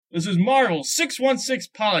This is Marvel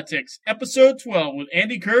 616 Politics, Episode 12 with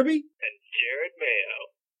Andy Kirby and Jared Mayo.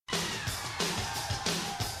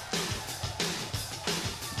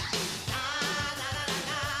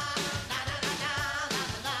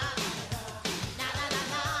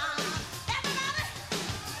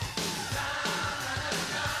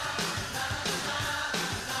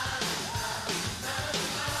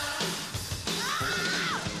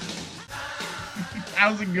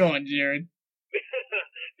 How's it going, Jared?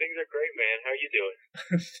 Things are great, man. How are you doing?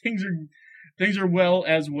 things are well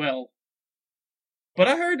as well. But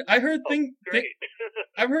I've heard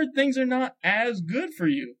things are not as good for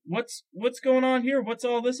you. What's going on here? What's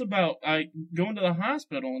all this about? Going to the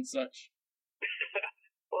hospital and such.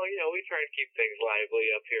 Well, we try and keep things lively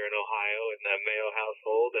up here in Ohio in the Mayo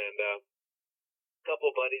household, and a couple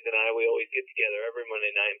buddies and I, we always get together every Monday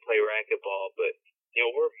night and play racquetball, but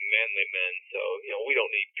we're manly men, so, we don't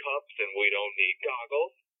need cups and we don't need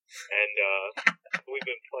goggles. And we've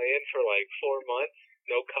been playing for like 4 months,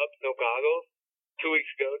 no cups, no goggles. 2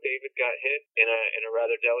 weeks ago, David got hit in a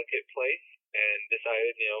rather delicate place and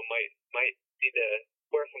decided, might need to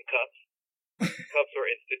wear some cups. Cups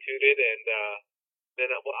were instituted, and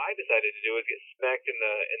then what I decided to do was get smacked in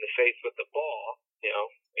the face with the ball,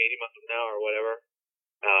 80 miles an hour or whatever,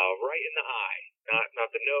 right in the eye.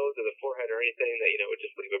 Not the nose or the forehead or anything that, would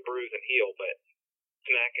just leave a bruise and heal, but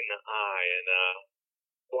smack in the eye, and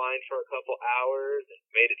blind for a couple hours, and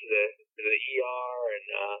made it to the ER, and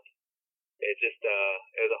it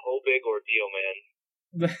was a whole big ordeal,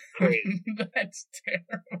 man. Crazy. That's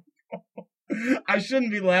terrible. I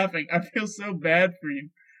shouldn't be laughing. I feel so bad for you.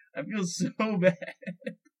 I feel so bad.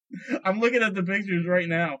 I'm looking at the pictures right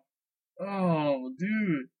now. Oh,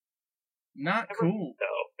 dude. Not cool.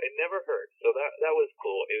 No, it never hurt. So that was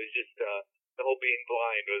cool. It was just the whole being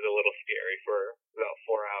blind was a little scary for about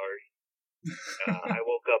 4 hours. I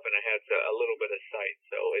woke up and I had a little bit of sight,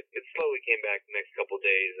 so it slowly came back the next couple of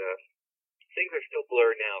days. Things are still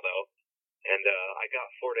blurred now, though, and I got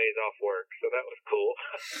 4 days off work, so that was cool.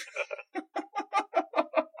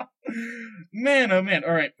 Man, oh man!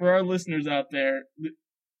 All right, for our listeners out there,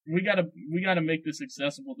 we gotta make this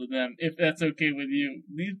accessible to them, if that's okay with you.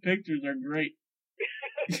 These pictures are great.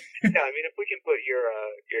 Yeah, I mean, if we can put your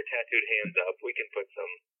tattooed hands up, we can put some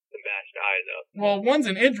bashed eyes up. Well, one's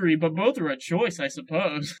an injury, but both are a choice, I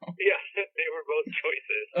suppose. Yeah, they were both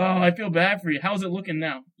choices. Oh, I feel bad for you. How's it looking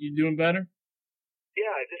now? You doing better?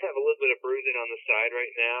 Yeah, I just have a little bit of bruising on the side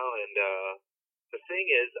right now, and the thing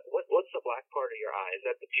is, what's the black part of your eye? Is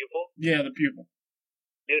that the pupil? Yeah, the pupil.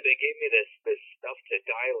 Dude, they gave me this stuff to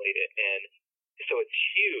dilate it, and so it's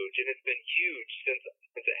huge, and it's been huge since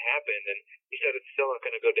it happened, and he said it's still not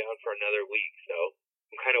going to go down for another week, so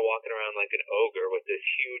I'm kind of walking around like an ogre with this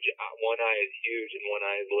huge, one eye is huge and one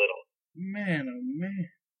eye is little. Man, oh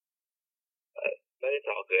man. But it's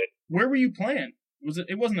all good. Where were you playing?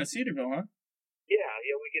 It wasn't at Cedarville, huh?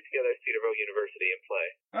 Yeah, we get together at Cedarville University and play.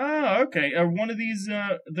 Oh, okay. Are one of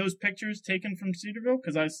those pictures taken from Cedarville?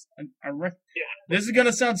 Because yeah. This is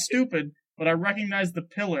gonna sound stupid, but I recognize the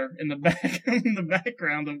pillar in the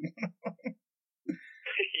background of one of them.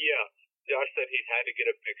 Yeah, Josh said he's had to get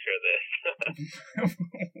a picture of this.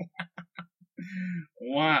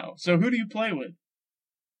 Wow. So who do you play with?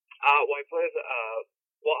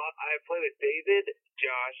 Well, I play with David,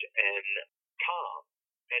 Josh, and Tom.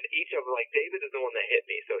 And each of them, like, David is the one that hit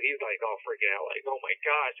me, so he's, like, all freaking out, like, oh, my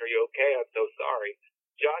gosh, are you okay? I'm so sorry.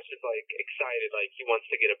 Josh is, like, excited, like, he wants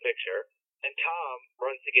to get a picture. And Tom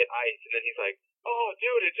runs to get ice, and then he's like, oh,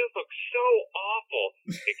 dude, it just looks so awful.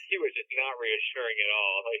 Like, he was just not reassuring at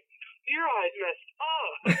all. Like, your eyes messed up.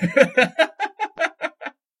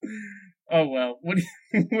 Oh, well, what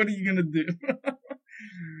are you going to do?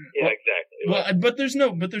 Yeah, exactly. Well, but there's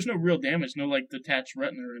no real damage, no, like, detached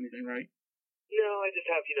retina or anything, right? No, I just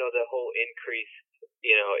have, the whole increase,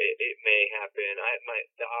 it may happen.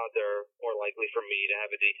 The odds are more likely for me to have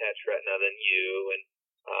a detached retina than you, and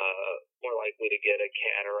more likely to get a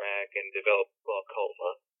cataract and develop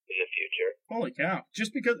glaucoma in the future. Holy cow.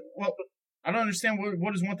 Just because, well, I don't understand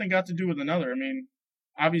what does one thing got to do with another? I mean,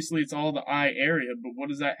 obviously it's all the eye area, but what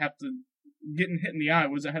does that have to, getting hit in the eye,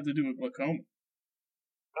 what does that have to do with glaucoma?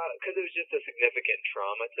 Because it was just a significant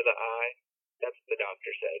trauma to the eye. That's what the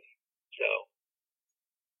doctor said. So,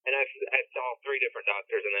 and I saw 3 different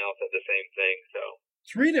doctors, and they all said the same thing. So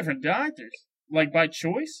 3 different doctors, like by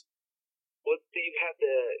choice? Well, you had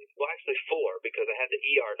actually 4, because I had the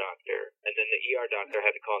ER doctor, and then the ER doctor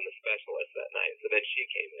had to call in the specialist that night. So then she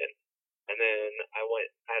came in, and then I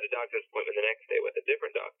had a doctor's appointment the next day with a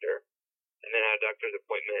different doctor, and then I had a doctor's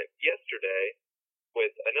appointment yesterday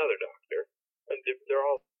with another doctor. And they're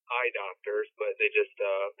all eye doctors, but they just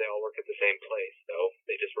they all work at the same place, so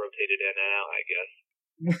they just rotated in and out, I guess.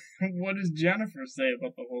 What does Jennifer say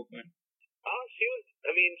about the whole thing?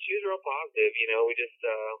 She was real positive. We just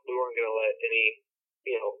we weren't gonna let any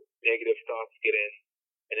negative thoughts get in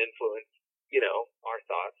and influence our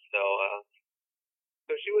thoughts. So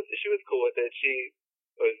she was cool with it. She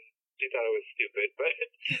thought it was stupid, but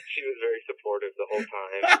she was very supportive the whole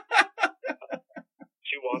time.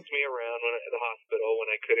 She walked me around at the hospital when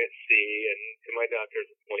I couldn't see, and to my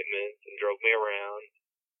doctor's appointments, and drove me around.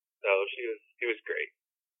 So she was great.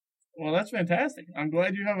 Well, that's fantastic. I'm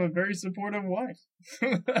glad you have a very supportive wife.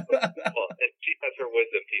 Well, and she has her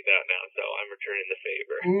wisdom teeth out now, so I'm returning the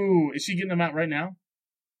favor. Ooh, is she getting them out right now?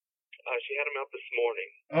 She had them out this morning.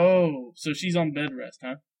 Oh, so she's on bed rest,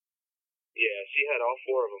 huh? Yeah, she had all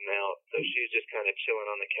 4 of them out, so she's just kind of chilling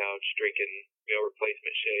on the couch, drinking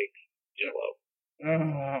replacement shakes, Jello.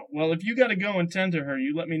 Well, if you got to go and tend to her,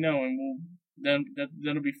 you let me know, and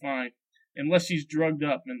that'll be fine, unless she's drugged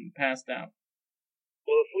up and passed out.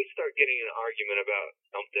 Well, if we start getting in an argument about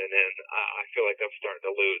something and I feel like I'm starting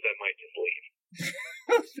to lose, I might just leave.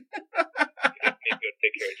 You need to go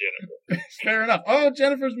take care of Jennifer. Fair enough. Oh,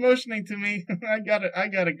 Jennifer's motioning to me. I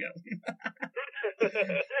gotta go.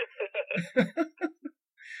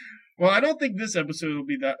 Well, I don't think this episode will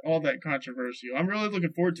be all that controversial. I'm really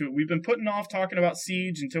looking forward to it. We've been putting off talking about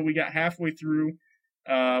Siege until we got halfway through.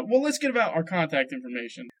 Well, let's get about our contact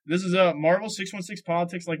information. This is Marvel 616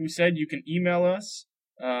 Politics. Like we said, you can email us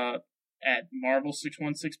at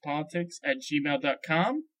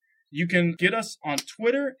marvel616politics@gmail.com. You can get us on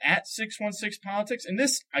Twitter at 616politics. And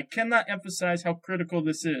this, I cannot emphasize how critical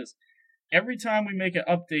this is. Every time we make an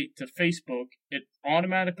update to Facebook, it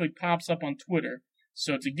automatically pops up on Twitter.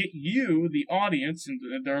 So to get you, the audience,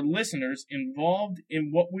 and our listeners involved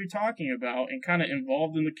in what we're talking about and kind of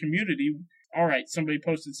involved in the community, all right, somebody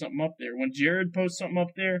posted something up there. When Jared posts something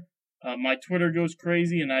up there, my Twitter goes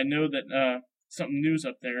crazy, and I know that something new's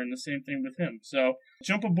up there, and the same thing with him. So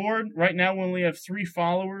jump aboard. Right now we only have 3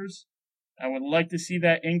 followers. I would like to see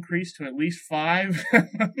that increase to at least 5.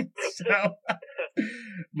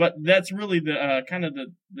 But that's really the kind of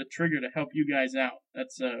the trigger to help you guys out.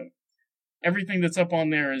 That's everything that's up on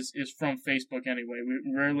there is from Facebook anyway. We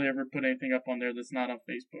rarely ever put anything up on there that's not on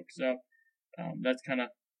Facebook. So that's kind of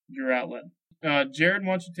your outlet. Jared,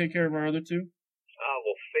 why don't you take care of our other 2?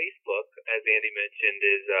 Well, Facebook, as Andy mentioned,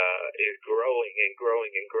 is growing and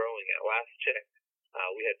growing and growing. At last check,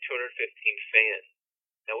 we had 215 fans.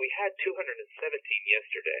 Now, we had 217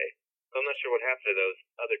 yesterday. So I'm not sure what happened to those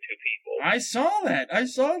other 2 people. I saw that. I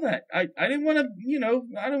didn't want to,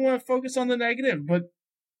 I didn't want to focus on the negative, but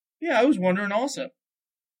yeah, I was wondering also.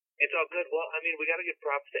 It's all good. Well, we got to give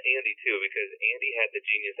props to Andy, too, because Andy had the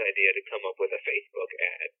genius idea to come up with a Facebook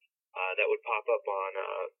ad that would pop up on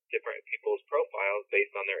different people's profiles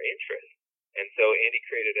based on their interests. And so Andy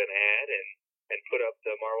created an ad and put up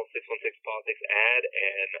the Marvel 616 Politics ad,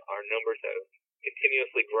 and our numbers have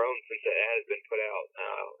continuously grown since that ad has been put out.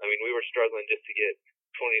 We were struggling just to get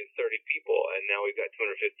 20 to 30 people, and now we've got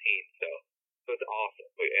 215. So it's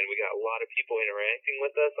awesome. And we got a lot of people interacting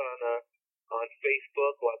with us on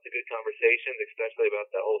Facebook, lots of good conversations, especially about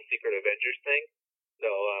the whole Secret Avengers thing. So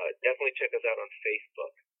definitely check us out on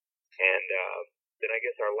Facebook. And then I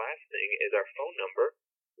guess our last thing is our phone number,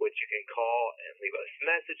 which you can call and leave us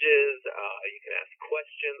messages. You can ask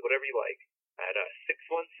questions, whatever you like, at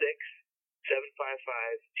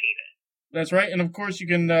 616-755-TINA. That's right. And of course, you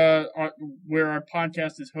can, where our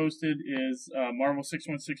podcast is hosted is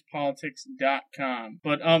marvel616politics.com.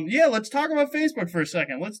 But yeah, let's talk about Facebook for a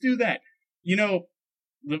second. Let's do that.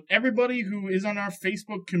 Everybody who is on our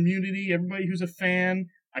Facebook community, everybody who's a fan,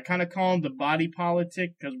 I kind of call them the body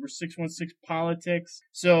politic because we're 616 Politics.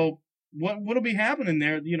 So what'll be happening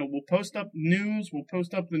there? We'll post up news. We'll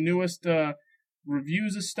post up the newest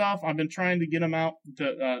reviews of stuff. I've been trying to get them out,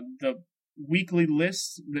 the weekly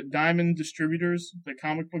lists that Diamond distributors, the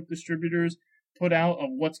comic book distributors, put out of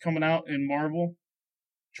what's coming out in Marvel.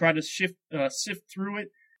 Try to sift through it,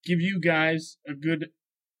 give you guys a good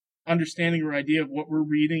understanding or idea of what we're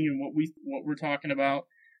reading and what we're talking about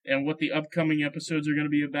and what the upcoming episodes are going to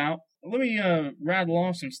be about. Let me rattle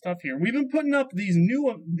off some stuff here. We've been putting up these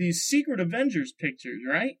Secret Avengers pictures,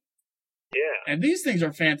 right? Yeah. And these things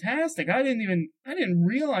are fantastic. I didn't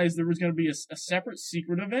realize there was going to be a separate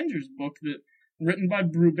Secret Avengers book written by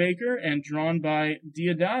Brubaker and drawn by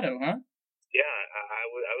Deodato, huh? Yeah, I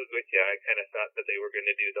was with you. I kind of thought that they were going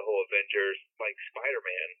to do the whole Avengers like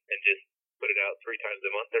Spider-Man and just put it out 3 times a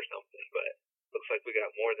month or something, but looks like we got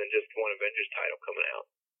more than just one Avengers title coming out.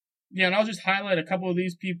 Yeah, and I'll just highlight a couple of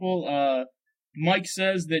these people. Mike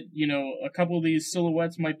says that, a couple of these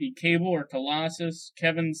silhouettes might be Cable or Colossus.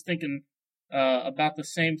 Kevin's thinking about the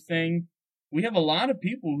same thing. We have a lot of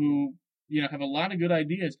people who, have a lot of good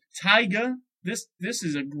ideas. Tyga, this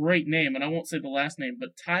is a great name, and I won't say the last name,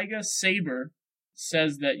 but Tyga Saber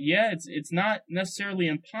says that, it's not necessarily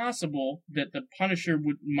impossible that the Punisher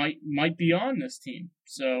might be on this team.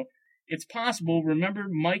 So it's possible. Remember,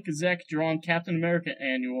 Mike Zeck drawing Captain America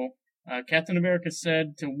Annual. Captain America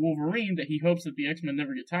said to Wolverine that he hopes that the X-Men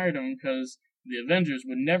never get tired of him because the Avengers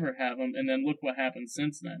would never have him, and then look what happened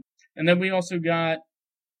since then. And then we also got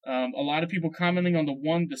a lot of people commenting on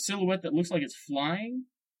the silhouette that looks like it's flying.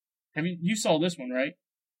 You saw this one, right?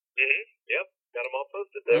 Mm-hmm. Yep, got them all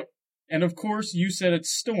posted there. And of course, you said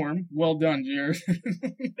it's Storm. Well done, Jared.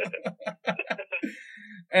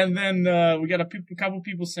 And then we got a couple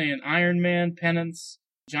people saying Iron Man, Penance.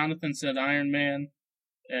 Jonathan said Iron Man.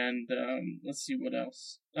 And let's see what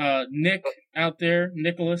else. Nick out there,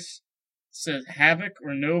 Nicholas, says Havoc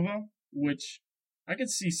or Nova, which I could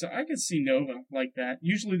see Nova like that.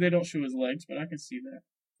 Usually they don't show his legs, but I can see that.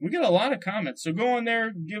 We get a lot of comments, so go on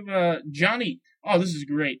there, give Johnny. Oh, this is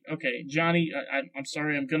great. Okay, Johnny. I'm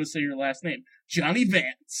sorry, I'm gonna say your last name, Johnny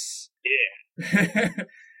Vance. Yeah.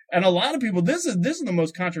 And a lot of people. This is the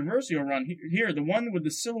most controversial run here. The one with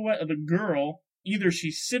the silhouette of the girl. Either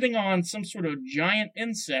she's sitting on some sort of giant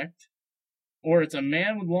insect, or it's a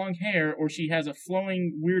man with long hair, or she has a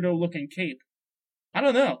flowing, weirdo-looking cape. I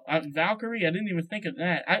don't know. Valkyrie, I didn't even think of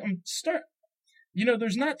that.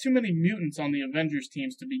 There's not too many mutants on the Avengers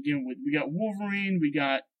teams to begin with. We got Wolverine, we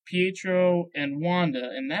got Pietro, and Wanda,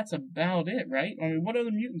 and that's about it, right? I mean, what other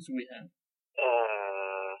mutants do we have?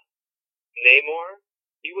 Namor?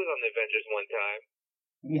 He was on the Avengers one time.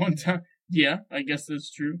 One time? Yeah, I guess that's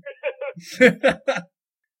true.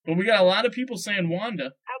 But we got a lot of people saying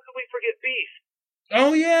Wanda. How could we forget Beast?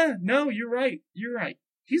 Oh, yeah. No, you're right.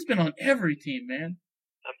 He's been on every team, man.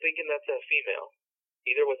 I'm thinking that's a female.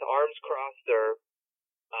 Either with arms crossed or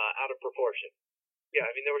out of proportion. Yeah,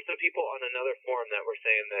 I mean, there were some people on another forum that were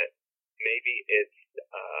saying that maybe it's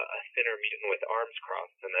a thinner mutant with arms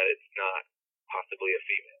crossed and that it's not possibly a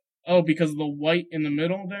female. Oh, because of the white in the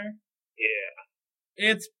middle there? Yeah.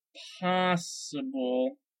 It's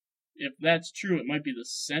possible. If that's true, it might be the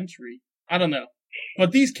Sentry. I don't know.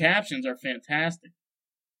 But these captions are fantastic.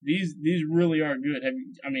 These really are good.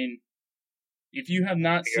 If you have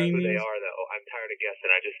not seen these... they are, though. I'm tired of guessing.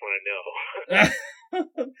 I just want to know.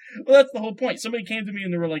 Well, that's the whole point. Somebody came to me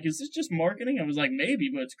and they were like, is this just marketing? I was like, maybe,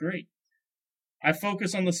 but it's great. I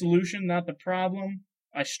focus on the solution, not the problem.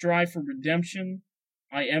 I strive for redemption.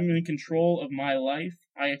 I am in control of my life.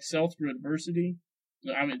 I excel through adversity.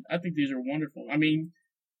 I think these are wonderful.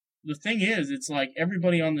 The thing is, it's like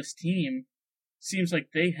everybody on this team seems like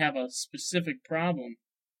they have a specific problem.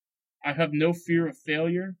 I have no fear of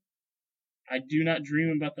failure. I do not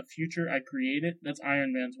dream about the future. I create it. That's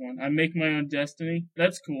Iron Man's one. I make my own destiny.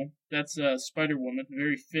 That's cool. That's Spider-Woman.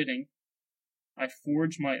 Very fitting. I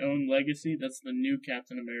forge my own legacy. That's the new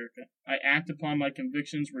Captain America. I act upon my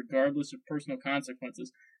convictions regardless of personal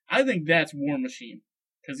consequences. I think that's War Machine.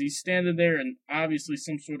 Because he's standing there in obviously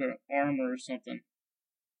some sort of armor or something.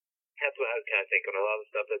 That's what I was kind of thinking. A lot of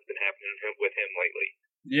stuff that's been happening with him lately.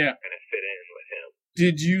 Yeah. Kind of fit in with him.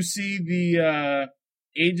 Did you see the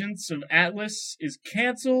Agents of Atlas is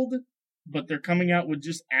canceled, but they're coming out with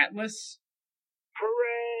just Atlas?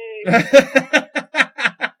 Hooray!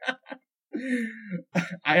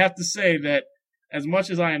 I have to say that as much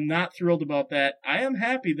as I am not thrilled about that, I am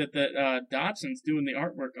happy that Dodson's doing the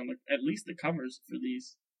artwork on at least the covers for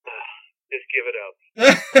these. Just give it up.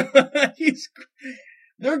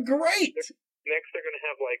 They're great. Next, they're going to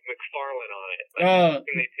have McFarlane on it. What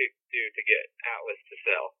can they do to get Atlas to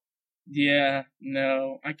sell? Yeah,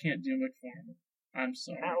 no, I can't do McFarlane. I'm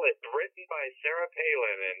sorry. Atlas, written by Sarah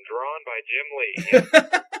Palin and drawn by Jim Lee.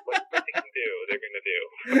 What they can do, they're going to do.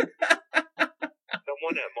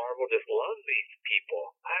 Someone at Marvel just loves these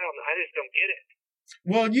people. I just don't get it.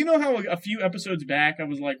 Well, you know how a few episodes back I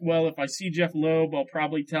was like, well, if I see Jeff Loeb, I'll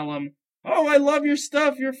probably tell him, oh, I love your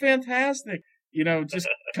stuff, you're fantastic. Just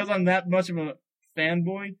because I'm that much of a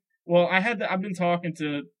fanboy. Well, I've been talking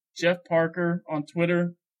to Jeff Parker on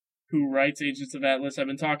Twitter, who writes Agents of Atlas. I've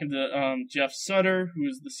been talking to Jeff Sutter, who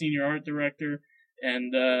is the senior art director.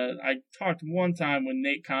 And I talked one time with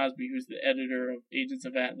Nate Cosby, who's the editor of Agents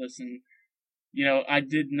of Atlas. And, I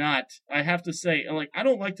did not. I have to say, I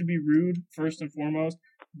don't like to be rude, first and foremost.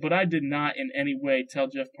 But I did not in any way tell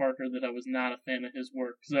Jeff Parker that I was not a fan of his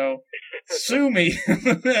work. So, sue me.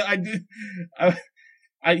 I did.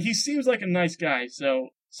 He seems like a nice guy.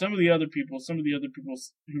 So, some of the other people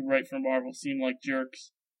who write for Marvel seem like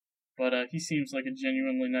jerks. But he seems like a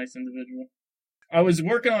genuinely nice individual. I was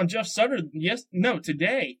working on Jeff Sutter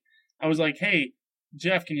today. I was like, hey,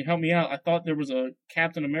 Jeff, can you help me out? I thought there was a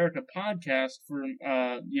Captain America podcast for,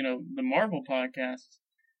 the Marvel podcast.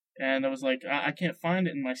 And I was like, I can't find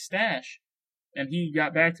it in my stash. And he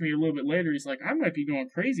got back to me a little bit later. He's like, I might be going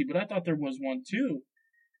crazy, but I thought there was one too.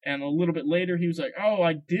 And a little bit later, he was like, oh,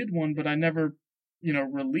 I did one, but I never,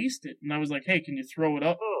 released it. And I was like, hey, can you throw it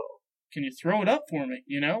up? Can you throw it up for me,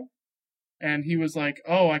 And he was like,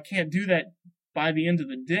 oh, I can't do that by the end of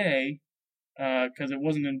the day, because it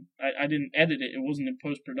wasn't I didn't edit it. It wasn't in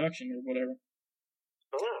post-production or whatever.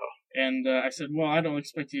 Oh. And I said, well, I don't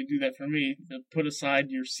expect you to do that for me. To put aside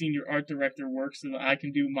your senior art director work so that I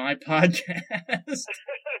can do my podcast.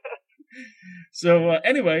 So,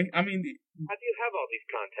 anyway, I mean... How do you have all these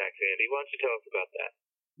contacts, Andy? Why don't you tell us about that?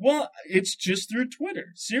 Well, it's just through Twitter.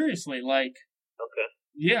 Seriously, like... Okay.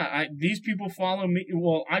 Yeah, these people follow me.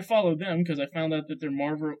 Well, I follow them because I found out that they're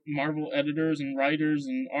Marvel editors and writers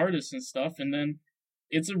and artists and stuff. And then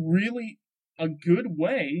it's a good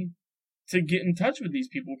way to get in touch with these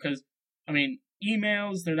people because, I mean,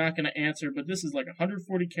 emails, they're not going to answer, but this is like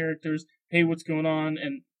 140 characters. Hey, what's going on?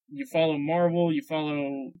 And you follow Marvel, you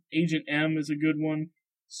follow Agent M is a good one.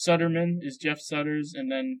 Sutterman is Jeff Sutters,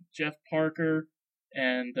 and then Jeff Parker.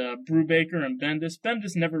 And Brubaker and Bendis.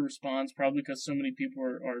 Bendis never responds, probably because so many people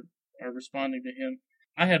are responding to him.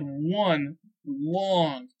 I had one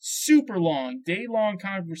long, super long, day-long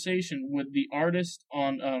conversation with the artist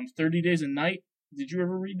on 30 Days a Night. Did you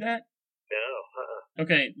ever read that? No.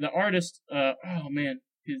 Okay, the artist, oh man,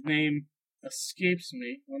 his name escapes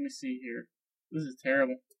me. Let me see here. This is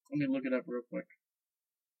terrible. Let me look it up real quick.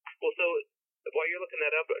 Well, so while you're looking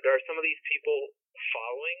that up, are some of these people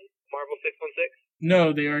following Marvel 616?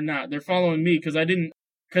 No, they are not. They're following me because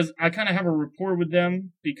I kind of have a rapport with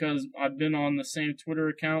them because I've been on the same Twitter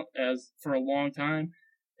account as for a long time,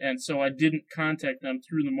 and so I didn't contact them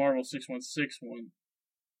through the Marvel 616 one.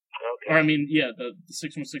 Okay. Or I mean, yeah, the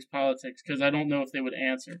 616 politics because I don't know if they would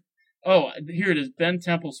answer. Oh, here it is, Ben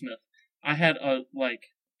Templesmith. I had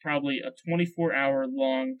probably a 24-hour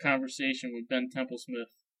long conversation with Ben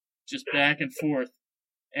Templesmith, just back and forth,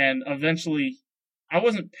 and eventually. I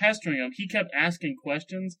wasn't pestering him. He kept asking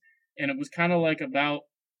questions, and it was kind of like about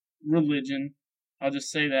religion. I'll just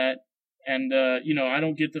say that. And I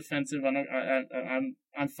don't get defensive.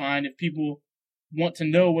 I'm fine. If people want to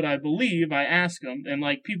know what I believe, I ask them. And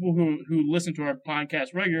like people who listen to our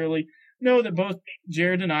podcast regularly know that both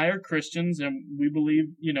Jared and I are Christians, and we believe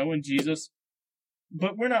in Jesus.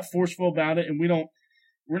 But we're not forceful about it, and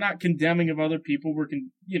we're not condemning of other people.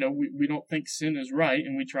 We don't think sin is right,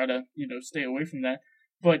 and we try to, stay away from that.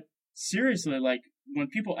 But seriously, like, when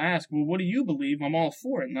people ask, well, what do you believe? I'm all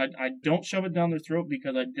for it. And I don't shove it down their throat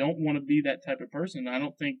because I don't want to be that type of person. I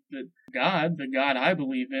don't think that God, the God I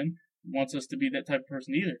believe in, wants us to be that type of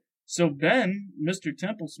person either. So Ben, Mr.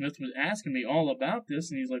 Templesmith, was asking me all about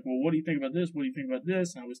this, and he's like, well, what do you think about this? What do you think about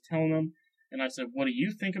this? And I was telling him, and I said, what do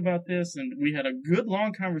you think about this? And we had a good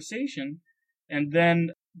long conversation, and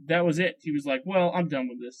then that was it. He was like, well, I'm done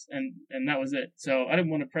with this, and that was it. So I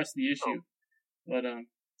didn't want to press the issue, but I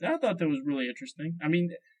thought that was really interesting. I mean,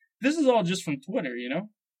 this is all just from Twitter,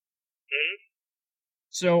 Mm-hmm.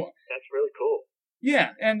 So that's really cool.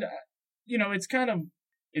 Yeah, and it's kind of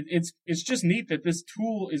it's just neat that this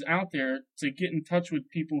tool is out there to get in touch with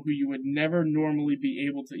people who you would never normally be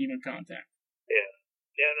able to even contact. Yeah,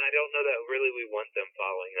 and I don't know that really we want them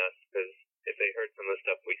following us because if they heard some of the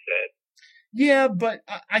stuff we said. Yeah, but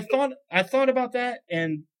I thought about that,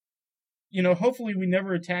 and hopefully we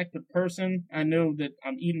never attack the person. I know that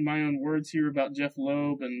I'm eating my own words here about Jeff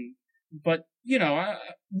Loeb, but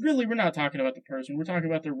we're not talking about the person. We're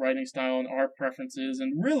talking about their writing style and our preferences.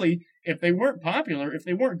 And really, if they weren't popular, if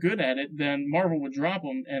they weren't good at it, then Marvel would drop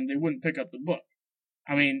them and they wouldn't pick up the book.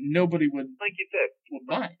 I mean, nobody would. Like you said, would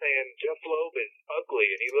buy. We're saying Jeff Loeb is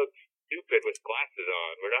ugly and he looks stupid with glasses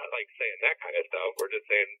on. We're not saying that kind of stuff. We're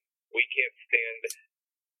just saying we can't stand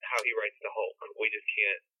how he writes the Hulk. We just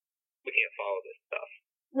can't. We can't follow this stuff.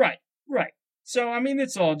 Right. So I mean,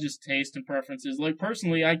 it's all just taste and preferences. Like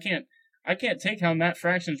personally, I can't take how Matt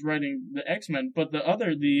Fraction's writing the X-Men, but the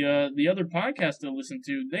other podcast I listen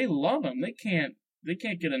to, they love him. They can't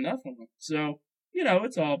get enough of him. So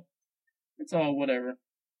it's all whatever.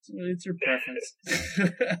 It's your preference.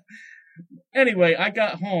 Anyway, I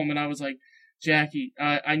got home and I was like, Jackie,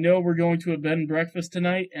 I know we're going to a bed and breakfast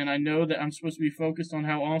tonight, and I know that I'm supposed to be focused on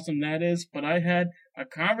how awesome that is, but I had a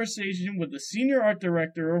conversation with the senior art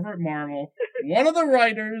director over at Marvel, one of the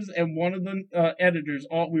writers, and one of the editors.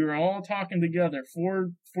 We were all talking together,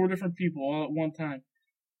 four different people all at one time.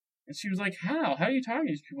 And she was like, how? How are you talking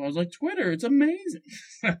to these people? I was like, Twitter, it's amazing.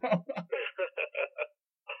 That's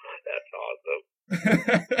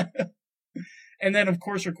awesome. And then, of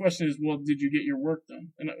course, her question is, well, did you get your work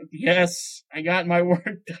done? And yes, I got my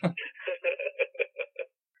work done.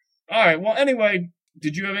 All right. Well, anyway,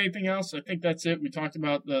 did you have anything else? I think that's it. We talked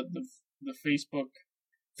about the Facebook.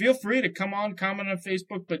 Feel free to come on, comment on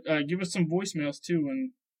Facebook, but give us some voicemails too,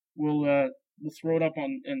 and we'll throw it up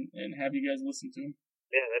on and have you guys listen to them.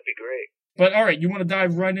 Yeah, that'd be great. But all right, you want to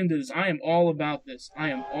dive right into this? I am all about this. I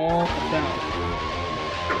am all about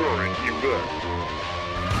current events.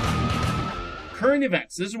 Current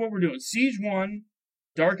events. This is what we're doing. Siege 1,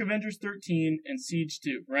 Dark Avengers 13, and Siege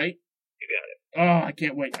 2, right? You got it. Oh, I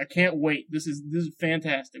can't wait. I can't wait. This is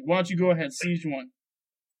fantastic. Why don't you go ahead, Siege 1.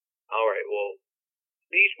 All right, well,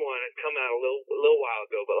 Siege 1 has come out a little while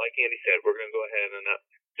ago, but like Andy said, we're going to go ahead and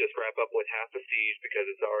just wrap up with half the Siege because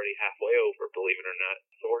it's already halfway over, believe it or not.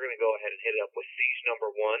 So we're going to go ahead and hit it up with Siege number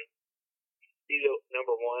 1. Siege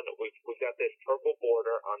number 1, we've got this purple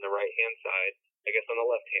border on the right-hand side, I guess on the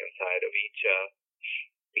left-hand side of each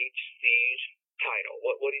Siege title.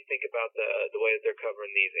 What do you think about the way that they're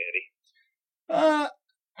covering these, Andy?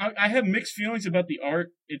 I have mixed feelings about the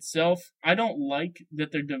art itself. I don't like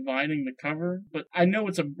that they're dividing the cover, but I know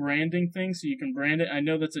it's a branding thing, so you can brand it. I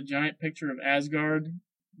know that's a giant picture of Asgard,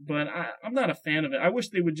 but I'm not a fan of it. I wish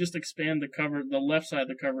they would just expand the cover, the left side of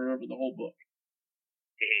the cover, over the whole book.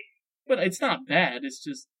 But it's not bad. It's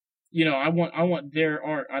just, you know, I want their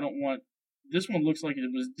art. I don't want. This one looks like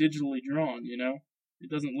it was digitally drawn. You know, it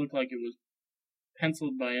doesn't look like it was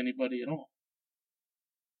penciled by anybody at all.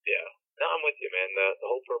 Yeah. No, I'm with you, man. The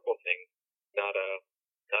whole purple thing, not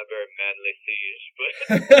very manly Siege, but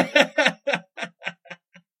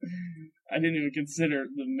I didn't even consider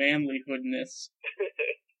the manlyhoodness.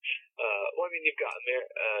 Well, I mean, you've got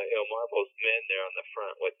Marvel's men there on the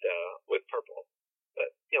front with purple,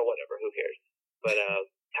 but whatever, who cares? But how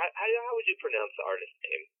would you pronounce the artist's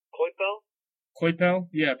name? Coipel? Coipel?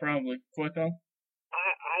 Yeah, probably Coipel.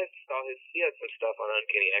 I saw he had some stuff on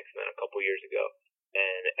Uncanny X-Men a couple years ago.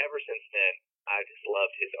 And ever since then, I just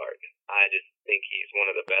loved his art. I just think he's one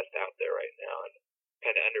of the best out there right now and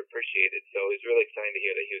kind of underappreciated. So it was really exciting to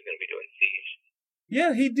hear that he was going to be doing Siege.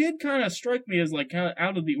 Yeah, he did kind of strike me as like kind of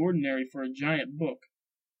out of the ordinary for a giant book.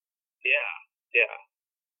 Yeah.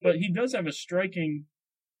 But he does have a striking.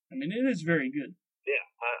 I mean, it is very good. Yeah,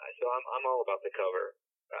 so I'm all about the cover,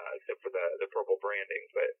 except for the purple branding.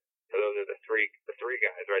 But so those are the three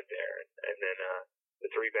guys right there, and then the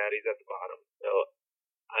three baddies at the bottom. So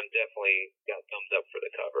I'm definitely got thumbs up for the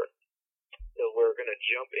cover. So we're going to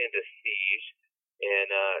jump into Siege, and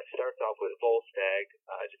starts off with Volstagg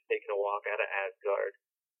just taking a walk out of Asgard.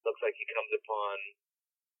 Looks like he comes upon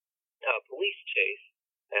a police chase,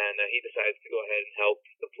 and he decides to go ahead and help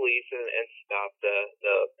the police and stop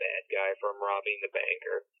the bad guy from robbing the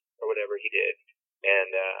banker, or whatever he did.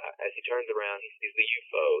 And as he turns around, he sees the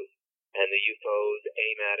UFOs. And the UFOs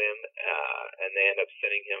aim at him, and they end up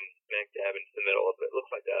sending him smack dab into the middle of it. It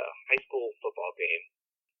looks like a high school football game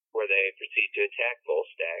where they proceed to attack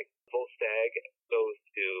Volstagg. Volstagg goes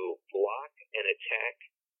to block and attack,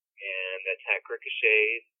 and the attack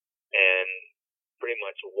ricochets and pretty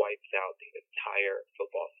much wipes out the entire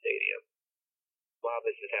football stadium. While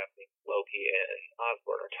this is happening, Loki and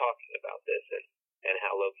Osborn are talking about this and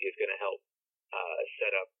how Loki is going to help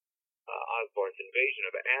set up Osborn's invasion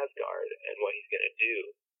of Asgard and what he's going to do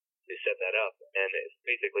to set that up. And it's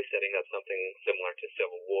basically setting up something similar to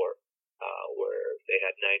Civil War, where they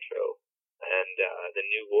had Nitro and the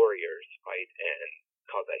New Warriors fight and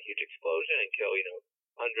cause that huge explosion and kill,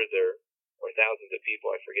 hundreds or thousands of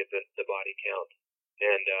people. I forget the body count.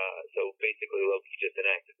 And so basically Loki just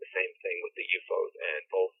enacted the same thing with the UFOs and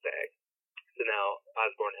Volstagg. So now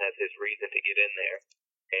Osborn has his reason to get in there.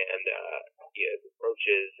 And he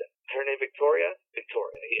approaches her name Victoria?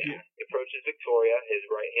 Victoria, yeah. He approaches Victoria, his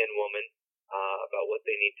right-hand woman, about what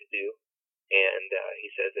they need to do. And he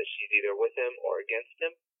says that she's either with him or against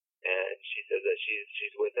him. And she says that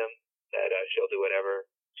she's with him, that she'll do whatever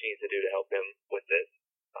she needs to do to help him with this,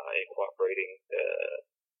 in cooperating to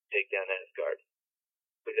take down Asgard.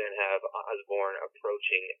 We then have Osborn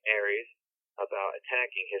approaching Ares about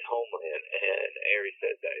attacking his homeland, and Ares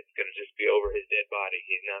says that it's going to just be over his dead body.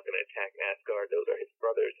 He's not going to attack Asgard. Those are his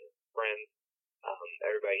brothers and friends,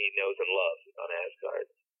 everybody he knows and loves on Asgard.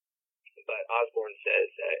 But Osborn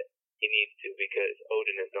says that he needs to because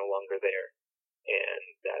Odin is no longer there, and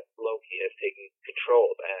that Loki has taken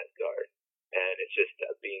control of Asgard, and it's just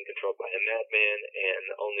being controlled by a madman, and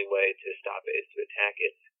the only way to stop it is to attack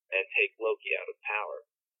it and take Loki out of power.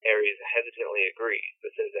 Ares hesitantly agrees,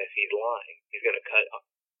 but says that if he's lying, he's going to cut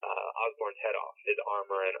Osborn's head off, his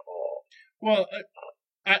armor and all. Well,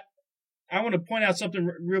 I want to point out something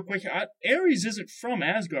real quick. Ares isn't from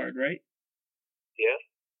Asgard, right? Yeah?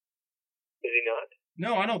 Is he not?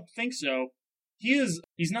 No, I don't think so. He's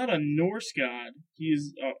not a Norse god. He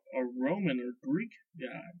is a Roman or Greek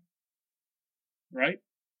god, right?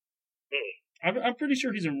 I'm pretty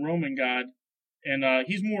sure he's a Roman god, and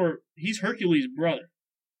he's Hercules' brother.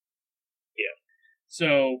 Yeah.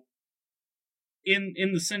 So,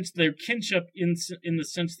 in the sense they're kinship, in the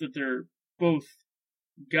sense that they're both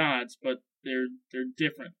gods, but they're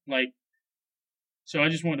different. Like, so I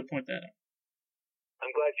just wanted to point that out.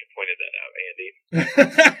 I'm glad you pointed that out, Andy.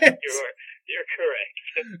 You're correct.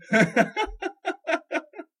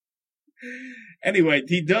 Anyway,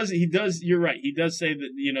 he does. You're right. He does say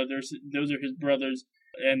that those are his brothers,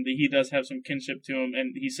 and he does have some kinship to him.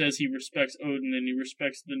 And he says he respects Odin and he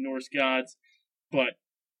respects the Norse gods, but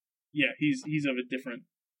yeah, he's of a different.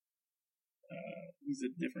 He's a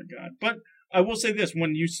different god. But I will say this: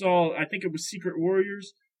 when you saw, I think it was Secret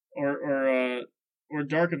Warriors or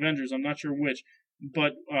Dark Avengers. I'm not sure which.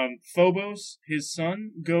 But Phobos, his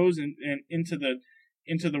son, goes and into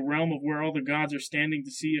the realm of where all the gods are standing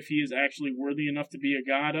to see if he is actually worthy enough to be a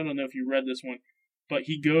god. I don't know if you read this one, but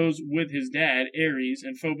he goes with his dad, Ares,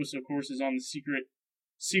 and Phobos, of course, is on the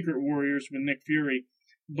Secret Warriors with Nick Fury.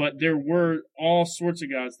 But there were all sorts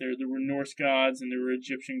of gods there. There were Norse gods and there were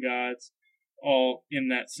Egyptian gods, all in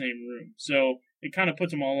that same room. So it kind of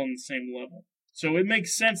puts them all on the same level. So it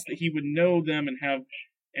makes sense that he would know them and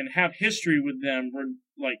have history with them,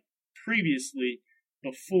 like previously,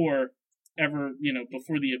 before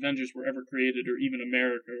the Avengers were ever created, or even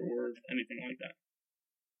America, or anything like that.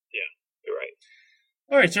 Yeah, you're right.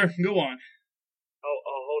 All right, sir, go on. Oh,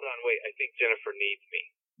 hold on, wait. I think Jennifer needs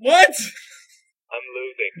me. What? I'm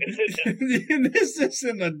losing. This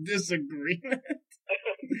isn't a disagreement.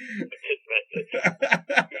 Just message.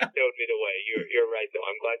 You showed me the way. You're right, though.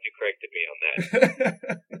 I'm glad you corrected me on that.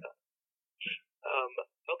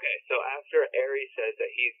 Okay, so after Ares says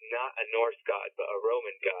that he's not a Norse god, but a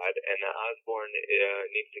Roman god, and that Osborn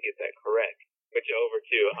needs to get that correct, which over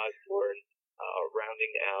to Osborn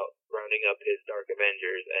rounding up his Dark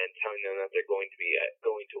Avengers and telling them that they're going to be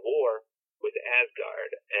going to war with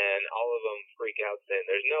Asgard, and all of them freak out saying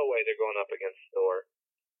there's no way they're going up against Thor,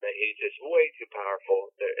 that he's just way too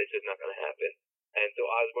powerful, it's just not going to happen. And so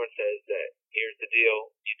Osborn says that here's the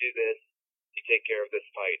deal, you do this, you take care of this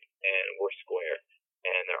fight, and we're square.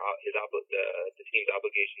 And the team's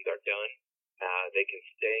obligations are done. They can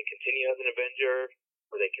stay and continue as an Avenger,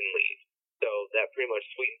 or they can leave. So that pretty much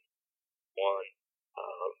sweetens one.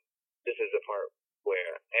 This is the part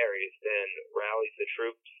where Ares then rallies the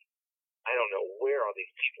troops. I don't know where all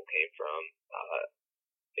these people came from.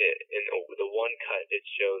 In the one cut, it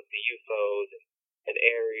shows the UFOs and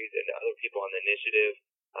Ares and other people on the initiative.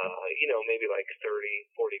 Maybe like 30,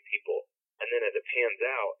 40 people. And then as it pans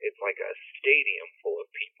out, it's like a stadium full of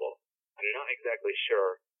people. I'm not exactly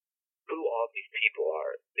sure who all these people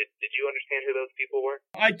are. Did you understand who those people were?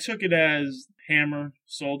 I took it as Hammer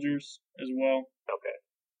soldiers as well. Okay.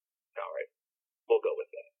 All right. We'll go with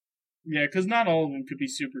that. Yeah, because not all of them could be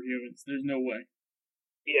superhumans. There's no way.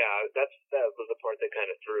 Yeah, that was the part that kind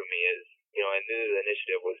of threw me is, I knew the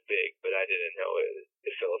initiative was big, but I didn't know it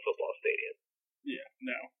would fill a football stadium. Yeah,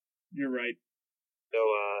 no. You're right. So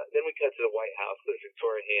then we cut to the White House with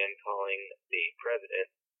Victoria Hand calling the president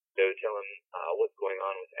to tell him what's going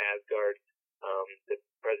on with Asgard. The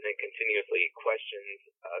president continuously questions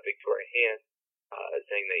Victoria Hand,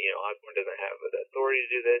 saying that Osborn doesn't have the authority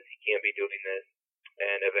to do this, he can't be doing this,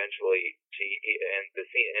 and eventually the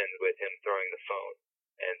scene ends with him throwing the phone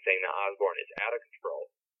and saying that Osborn is out of control.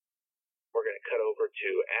 We're going to cut over to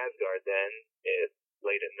Asgard then. It's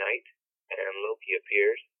late at night, and Loki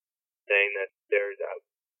appears, saying that there's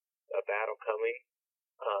a battle coming,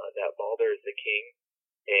 that Balder is the king,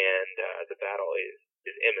 and the battle is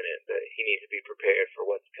imminent, that he needs to be prepared for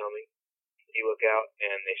what's coming. You look out,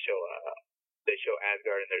 and they show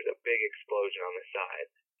Asgard, and there's a big explosion on the side.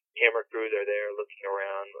 Camera crews are there looking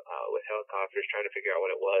around with helicopters trying to figure out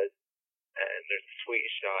what it was, and there's a sweet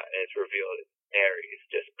shot, and it's revealed it's Ares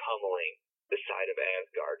just pummeling the side of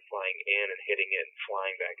Asgard, flying in and hitting it and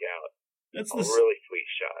flying back out. That's a really sweet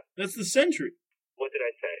shot. That's the Sentry. What did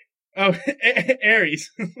I say? Oh, Ares.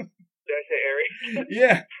 Did I say Ares?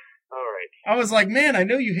 Yeah. All right. I was like, man, I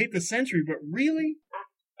know you hate the Sentry, but really?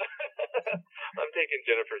 I'm taking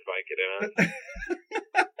Jennifer's Vicodin.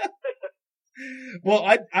 Well,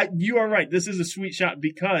 you are right. This is a sweet shot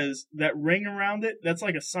because that ring around it, that's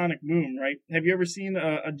like a sonic boom, right? Have you ever seen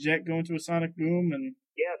a jet go into a sonic boom? And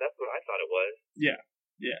yeah, that's what I thought it was. Yeah.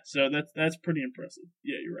 Yeah, so that's pretty impressive.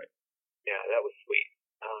 Yeah, you're right. Yeah, that was sweet.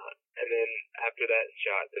 And then after that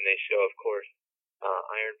shot, then they show, of course,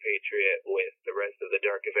 Iron Patriot with the rest of the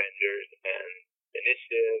Dark Avengers and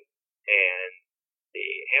Initiative and the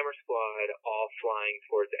Hammer Squad all flying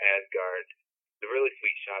towards Asgard. The really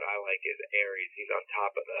sweet shot I like is Ares. He's on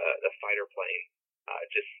top of the fighter plane,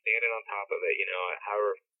 just standing on top of it.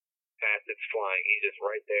 However fast it's flying, he's just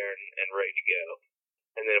right there and ready to go.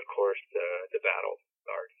 And then, of course, the battle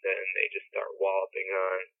starts, and they just start walloping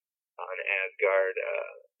on Asgard,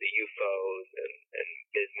 the UFOs, and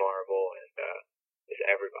Ms. Marvel, and just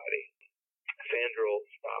everybody. Fandral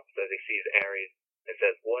stops as he sees Ares and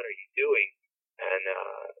says, "What are you doing?" And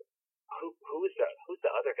who's the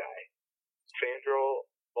other guy? Fandral,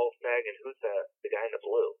 Wolfgang, and who's the guy in the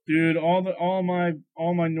blue? Dude, all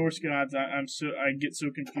my Norse gods, I get so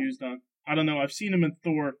confused on. I don't know. I've seen them in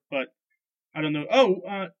Thor, but I don't know. Oh,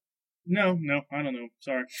 no, I don't know.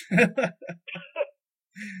 Sorry.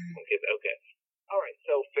 Okay. All right.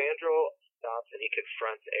 So Fandral stops and he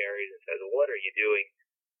confronts Ares and says, "What are you doing?"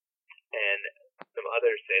 And some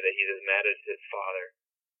others say that he's as mad as his father.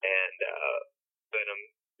 And Venom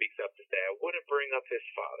speaks up to say, "I wouldn't bring up his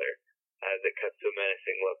father," as it cuts to a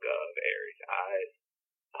menacing look of Ares' eyes.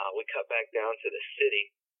 We cut back down to the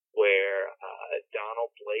city where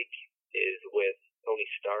Donald Blake is with Tony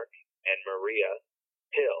Stark and Maria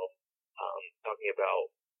Hill, talking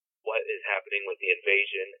about what is happening with the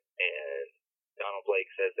invasion, and Donald Blake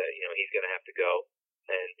says that he's going to have to go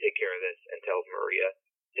and take care of this, and tells Maria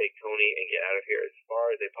to take Tony and get out of here as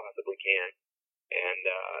far as they possibly can, and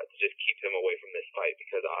to just keep him away from this fight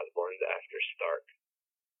because Osborn's after Stark.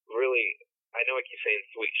 Really, I know I keep saying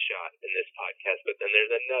sweet shot in this podcast, but then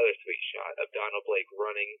there's another sweet shot of Donald Blake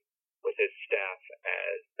running with his staff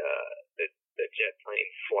as the jet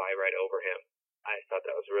planes fly right over him. I thought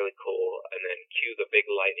that was really cool. And then cue the big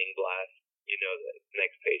lightning blast. The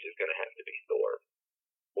next page is going to have to be Thor,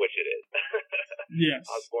 which it is. Yes.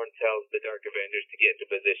 Osborn tells the Dark Avengers to get into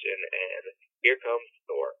position, and here comes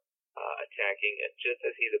Thor attacking. And just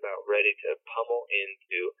as he's about ready to pummel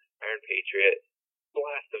into Iron Patriot,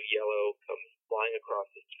 blast of yellow comes flying across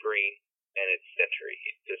the screen, and it's Sentry.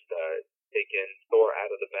 He's just taken Thor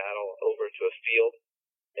out of the battle over into a field,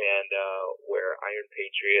 and where Iron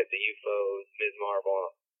Patriot, the UFOs, Ms.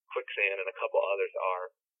 Marvel, Quicksand, and a couple others are,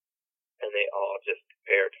 and they all just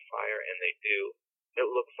prepare to fire, and they do. It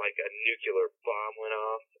looks like a nuclear bomb went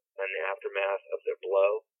off in the aftermath of their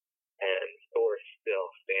blow, and Thor still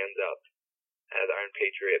stands up as Iron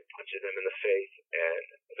Patriot punches him in the face and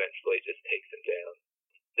eventually just takes him down.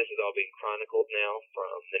 This is all being chronicled now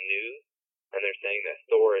from the news, and they're saying that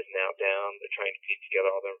Thor is now down. They're trying to piece together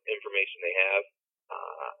all the information they have,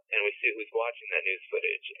 and we see who's watching that news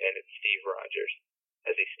footage, and it's Steve Rogers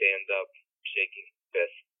as he stands up, shaking his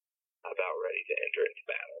fist, about ready to enter into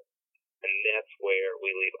battle. And that's where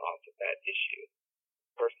we leave off with that issue.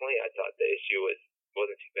 Personally, I thought the issue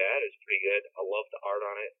wasn't too bad. It was pretty good. I loved the art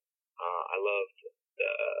on it. I loved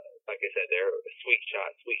like I said, there sweet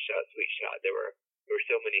shot. There were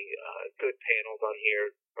so many good panels on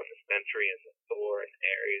here from the Sentry and the Thor and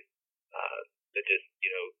Ares that just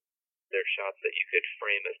they're shots that you could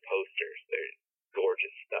frame as posters. They're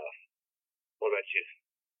gorgeous stuff. What about you?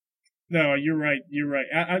 No, you're right.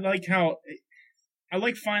 I like how. I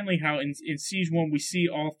like finally how in Siege 1 we see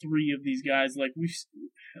all three of these guys, like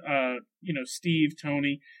Steve,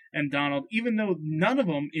 Tony, and Donald, even though none of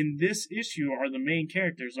them in this issue are the main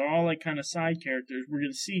characters, they're all like kind of side characters. We're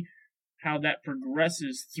going to see how that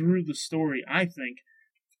progresses through the story, I think,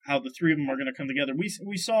 how the three of them are going to come together.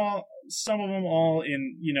 We saw some of them all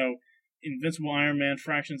in, Invincible Iron Man,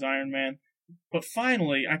 Fractions Iron Man, but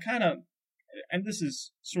finally, and this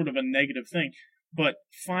is sort of a negative thing, but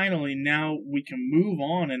finally, now we can move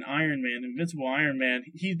on in Iron Man, Invincible Iron Man.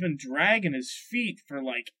 He's been dragging his feet for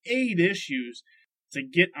like 8 issues to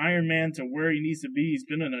get Iron Man to where he needs to be. He's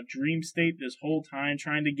been in a dream state this whole time,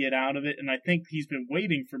 trying to get out of it, and I think he's been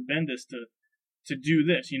waiting for Bendis to do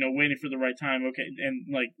this, waiting for the right time. Okay, and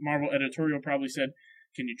like Marvel editorial probably said,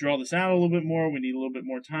 can you draw this out a little bit more? We need a little bit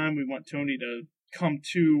more time. We want Tony to come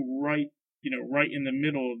to right in the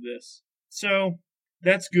middle of this. So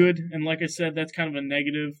that's good, and like I said, that's kind of a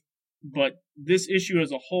negative. But this issue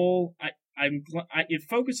as a whole, it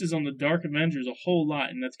focuses on the Dark Avengers a whole lot,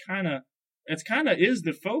 and that's kind of is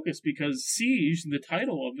the focus, because Siege, the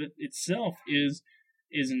title of it itself, is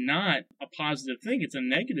not a positive thing. It's a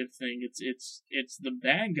negative thing. It's the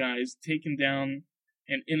bad guys taking down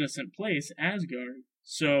an innocent place, Asgard.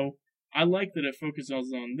 So I like that it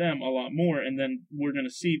focuses on them a lot more, and then we're going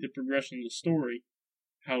to see the progression of the story,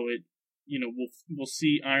 how it we'll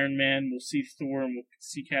see Iron Man, we'll see Thor, and we'll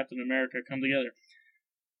see Captain America come together.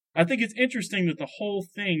 I think it's interesting that the whole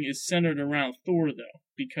thing is centered around Thor, though,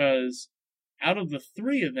 because out of the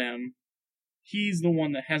three of them, he's the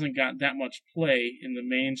one that hasn't got that much play in the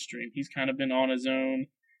mainstream. He's kind of been on his own,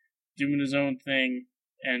 doing his own thing,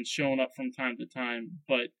 and showing up from time to time.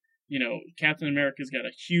 But, Captain America's got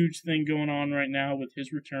a huge thing going on right now with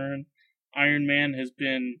his return. Iron Man has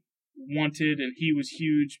been wanted, and he was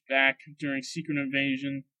huge back during Secret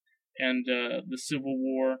Invasion and the Civil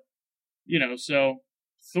War. So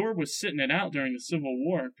Thor was sitting it out during the Civil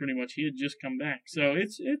War. Pretty much, he had just come back. So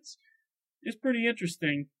it's pretty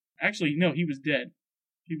interesting. Actually, no, he was dead.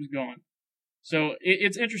 He was gone. So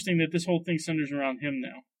it's interesting that this whole thing centers around him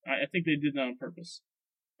now. I think they did that on purpose.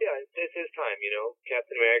 Yeah, it's his time,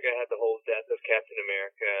 Captain America had the whole death of Captain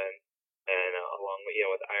America, and along with,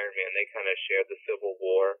 with Iron Man, they kind of shared the Civil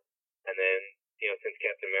War. And then, since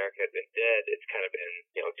Captain America had been dead, it's kind of been,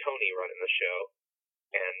 Tony running the show.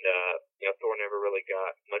 And, Thor never really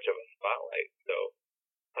got much of a spotlight. So,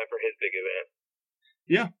 time for his big event.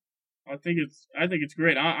 Yeah. I think it's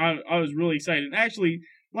great. I was really excited. And actually,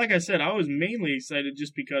 like I said, I was mainly excited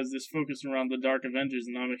just because this focused around the Dark Avengers,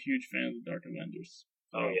 and I'm a huge fan of the Dark Avengers.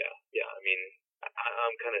 Oh yeah. I mean,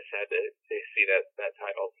 I'm kind of sad to see that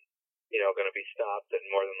title's going to be stopped, and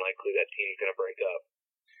more than likely that team's going to break up.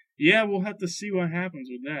 Yeah, we'll have to see what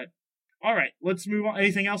happens with that. All right, let's move on.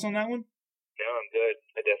 Anything else on that one? No, I'm good.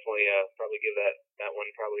 I definitely probably give that one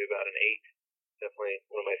probably about an 8. Definitely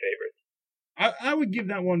one of my favorites. I would give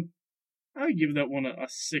that one. I would give that one a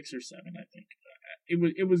 6 or 7. I think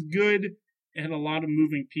it was good. It had a lot of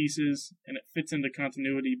moving pieces, and it fits into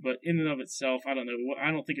continuity. But in and of itself, I don't know.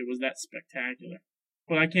 I don't think it was that spectacular.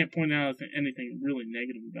 But I can't point out anything really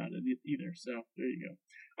negative about it either. So there you go.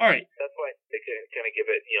 All right. That's why I could kind of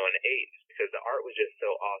give it, an 8, because the art was just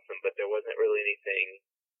so awesome, but there wasn't really anything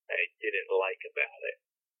I didn't like about it.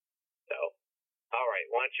 So, all right.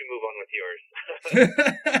 Why don't you move on with yours?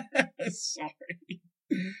 Sorry.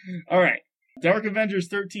 All right. Dark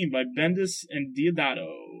Avengers 13 by Bendis and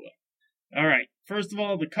Deodato. All right. First of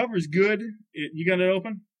all, the cover's good. You got it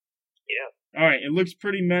open? Yeah. All right. It looks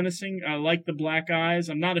pretty menacing. I like the black eyes.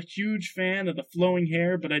 I'm not a huge fan of the flowing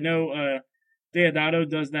hair, but I know Deodato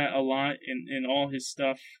does that a lot in all his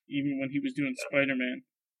stuff, even when he was doing Spider-Man,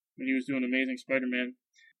 when he was doing Amazing Spider-Man.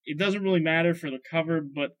 It doesn't really matter for the cover,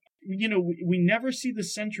 but, we never see the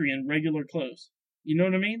Sentry in regular clothes. You know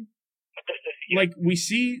what I mean? Like, we've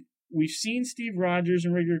seen Steve Rogers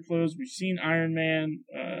in regular clothes. We've seen Iron Man,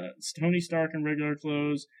 Tony Stark in regular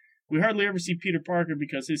clothes. We hardly ever see Peter Parker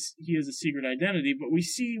because he has a secret identity. But we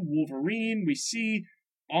see Wolverine. We see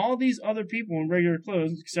all these other people in regular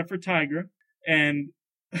clothes, except for Tigra. And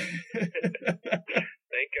thank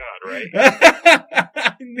God, right?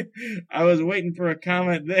 I was waiting for a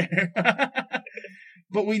comment there.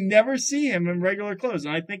 But we never see him in regular clothes.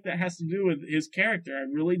 And I think that has to do with his character. I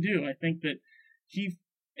really do. I think that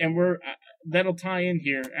that'll tie in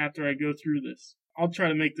here after I go through this. I'll try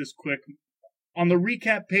to make this quick. On the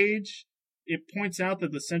recap page, it points out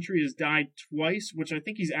that the Sentry has died twice, which I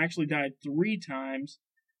think he's actually died 3 times,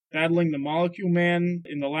 battling the Molecule Man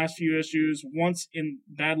in the last few issues, once in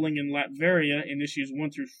battling in Latveria in issues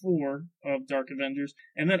 1 through 4 of Dark Avengers,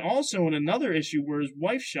 and then also in another issue where his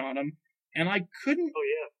wife shot him, and I couldn't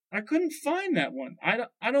find that one.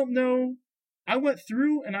 I don't know. I went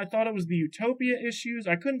through and I thought it was the Utopia issues.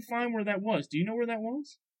 I couldn't find where that was. Do you know where that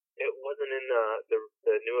was? It wasn't in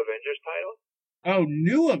the New Avengers title? Oh,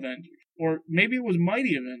 New Avengers. Or maybe it was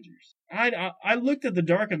Mighty Avengers. I looked at the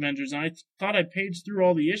Dark Avengers and I thought I paged through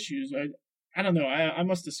all the issues. I don't know. I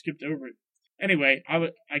must have skipped over it. Anyway,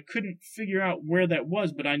 I couldn't figure out where that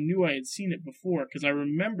was, but I knew I had seen it before because I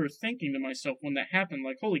remember thinking to myself when that happened,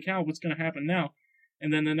 like, holy cow, what's going to happen now?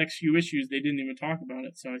 And then the next few issues, they didn't even talk about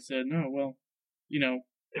it. So I said, no, well,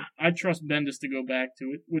 I trust Bendis to go back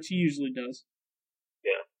to it, which he usually does.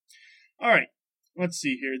 Yeah. All right, let's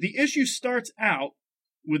see here. The issue starts out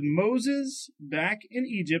with Moses back in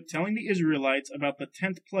Egypt telling the Israelites about the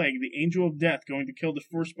 10th plague, the angel of death going to kill the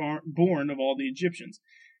firstborn of all the Egyptians,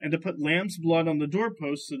 and to put lamb's blood on the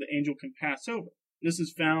doorposts so the angel can pass over. This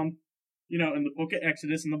is found, in the book of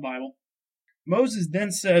Exodus in the Bible. Moses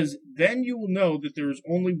then says, then you will know that there is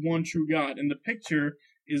only one true God. And the picture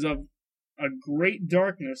is of a great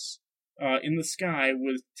darkness in the sky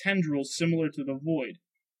with tendrils similar to the void.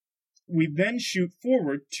 We then shoot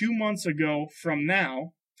forward 2 months ago from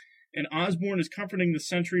now, and Osborn is comforting the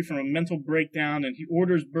Sentry from a mental breakdown, and he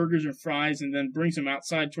orders burgers and fries and then brings him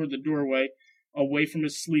outside toward the doorway away from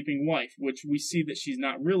his sleeping wife, which we see that she's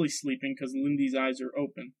not really sleeping because Lindy's eyes are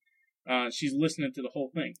open. She's listening to the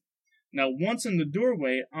whole thing. Now, once in the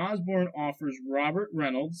doorway, Osborn offers Robert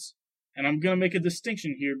Reynolds, and I'm going to make a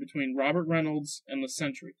distinction here between Robert Reynolds and the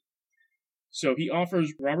Sentry. So he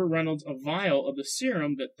offers Robert Reynolds a vial of the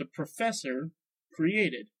serum that the professor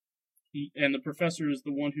created. And the professor is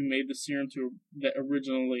the one who made the serum that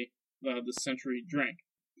originally the Sentry drank.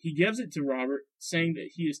 He gives it to Robert, saying that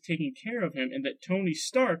he is taking care of him and that Tony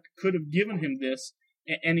Stark could have given him this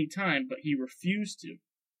at any time, but he refused to.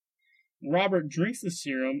 Robert drinks the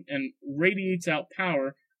serum and radiates out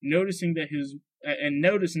power, notice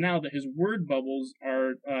now that his word bubbles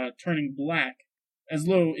are turning black, as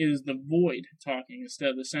though it is the Void talking instead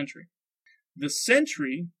of the Sentry. The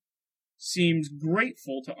Sentry seems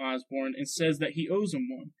grateful to Osborn and says that he owes him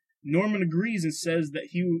one. Norman agrees and says that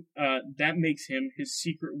that makes him his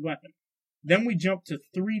secret weapon. Then we jump to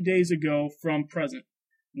 3 days ago from present.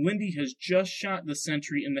 Lindy has just shot the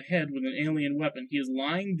Sentry in the head with an alien weapon. He is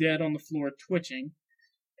lying dead on the floor, twitching,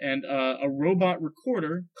 and a robot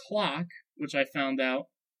recorder, Clock, which I found out,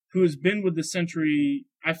 who has been with the Sentry.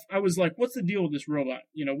 I was like, what's the deal with this robot?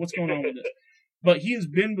 What's going on with this? But he has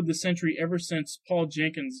been with the Sentry ever since Paul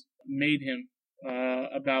Jenkins made him,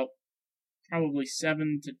 about probably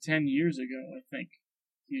 7 to 10 years ago, I think.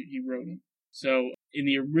 He wrote him. So in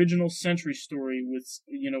the original Sentry story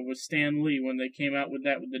with Stan Lee, when they came out with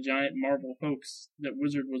the giant Marvel hoax that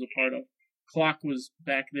Wizard was a part of, Clock was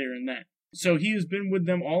back there in that. So he has been with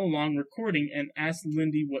them all along recording and asked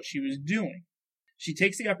Lindy what she was doing. She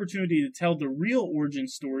takes the opportunity to tell the real origin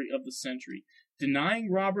story of the Sentry.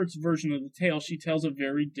 Denying Robert's version of the tale, she tells a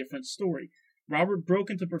very different story. Robert broke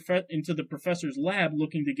into the professor's lab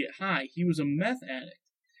looking to get high. He was a meth addict.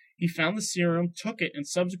 He found the serum, took it, and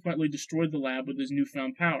subsequently destroyed the lab with his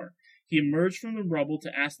newfound power. He emerged from the rubble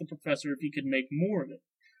to ask the professor if he could make more of it.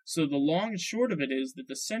 So the long and short of it is that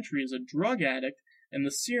the Sentry is a drug addict, and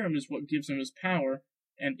the serum is what gives him his power,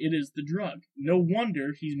 and it is the drug. No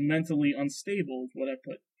wonder he's mentally unstable, is what I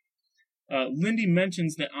put. Lindy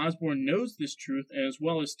mentions that Osborn knows this truth, as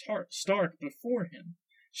well as Stark before him.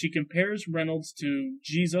 She compares Reynolds to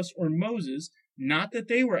Jesus or Moses, not that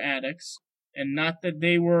they were addicts, and not that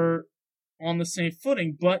they were on the same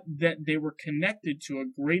footing, but that they were connected to a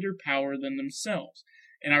greater power than themselves.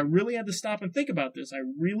 And I really had to stop and think about this. I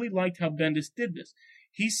really liked how Bendis did this.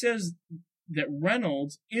 He says that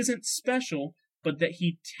Reynolds isn't special, but that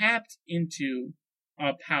he tapped into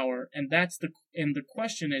power, and the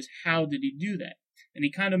question is, how did he do that? And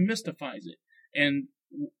he kind of mystifies it. And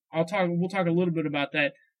we'll talk a little bit about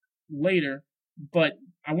that later, but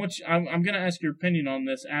I'm going to ask your opinion on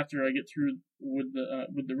this after I get through with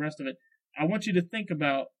the rest of it. I want you to think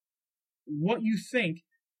about what you think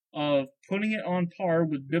of putting it on par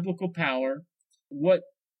with biblical power, what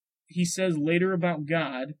he says later about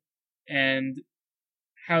God, and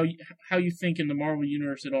how you think in the Marvel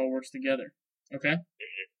Universe it all works together. Okay?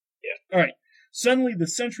 Yeah. Alright. Suddenly the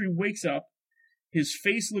Sentry wakes up. His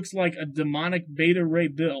face looks like a demonic Beta Ray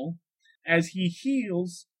Bill. As he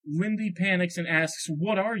heals, Lindy panics and asks,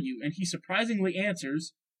 "What are you?" And he surprisingly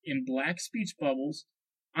answers, in black speech bubbles,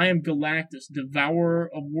 "I am Galactus, devourer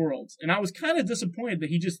of worlds." And I was kind of disappointed that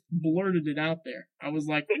he just blurted it out there. I was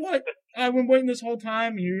like, what? I've been waiting this whole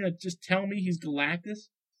time, and you're going to just tell me he's Galactus?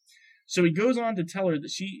 So he goes on to tell her that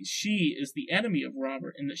she is the enemy of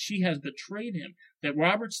Robert, and that she has betrayed him, that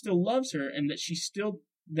Robert still loves her, and that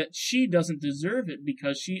she doesn't deserve it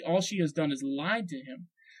because all she has done is lied to him.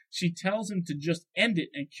 She tells him to just end it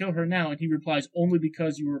and kill her now, and he replies, "Only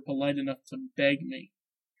because you were polite enough to beg me."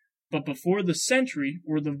 But before the Sentry,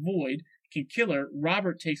 or the Void, can kill her,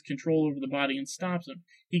 Robert takes control over the body and stops him.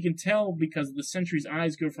 He can tell because the Sentry's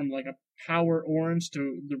eyes go from like a power orange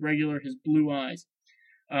to his blue eyes.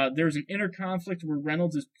 There's an inner conflict where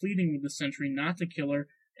Reynolds is pleading with the Sentry not to kill her,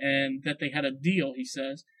 and that they had a deal, he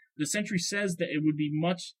says. The Sentry says that it would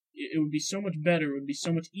be so much better, it would be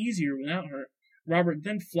so much easier without her. Robert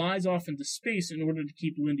then flies off into space in order to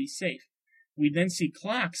keep Lindy safe. We then see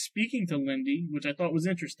Clock speaking to Lindy, which I thought was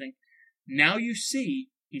interesting. "Now you see,"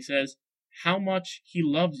 he says, "how much he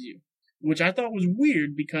loves you." Which I thought was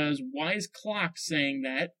weird, because why is Clock saying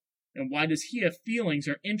that? And why does he have feelings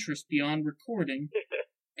or interest beyond recording?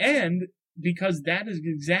 And because that is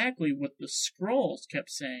exactly what the Skrulls kept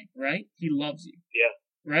saying, right? He loves you. Yeah.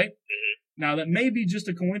 Right? Mm-hmm. Now, that may be just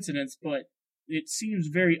a coincidence, but it seems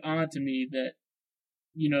very odd to me that,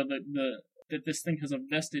 that this thing has a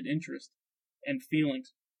vested interest and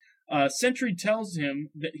feelings. Sentry tells him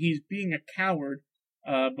that he's being a coward,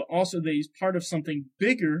 but also that he's part of something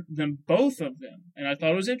bigger than both of them. And I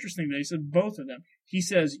thought it was interesting that he said both of them. He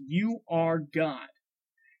says, "You are God."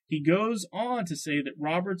 He goes on to say that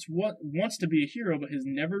Roberts wants to be a hero, but has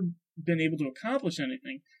never been able to accomplish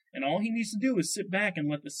anything. and all he needs to do is sit back and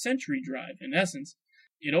let the Sentry drive. In essence,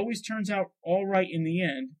 it always turns out all right in the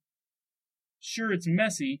end. Sure, it's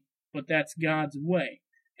messy, but that's God's way.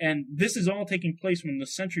 And this is all taking place when the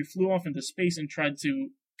Sentry flew off into space and tried to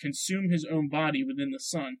consume his own body within the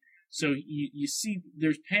sun. So you see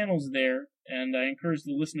there's panels there, and I encourage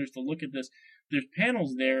the listeners to look at this. There's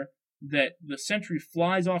panels there that the Sentry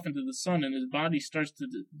flies off into the sun, and his body starts to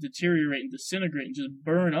deteriorate and disintegrate and just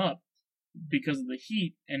burn up because of the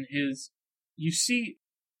heat. And you see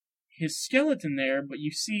his skeleton there, but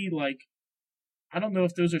you see, like, I don't know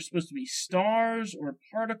if those are supposed to be stars or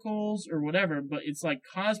particles or whatever, but it's like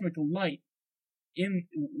cosmic light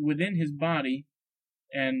within his body,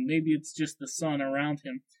 and maybe it's just the sun around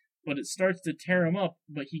him, but it starts to tear him up,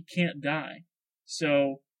 but he can't die.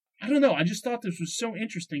 So, I don't know, I just thought this was so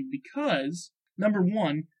interesting because, number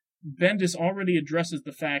one, Bendis already addresses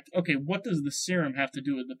the fact, okay, what does the serum have to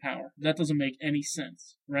do with the power? That doesn't make any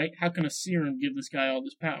sense, right? How can a serum give this guy all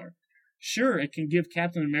this power? Sure, it can give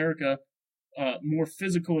Captain America more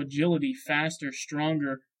physical agility, faster,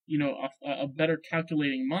 stronger, a better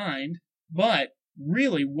calculating mind, but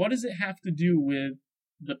really, what does it have to do with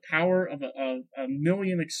the power of a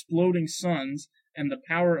million exploding suns and the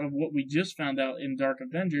power of what we just found out in Dark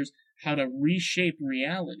Avengers, how to reshape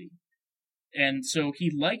reality? And so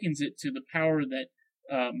he likens it to the power that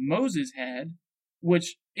Moses had,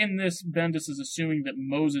 which in this, Bendis is assuming that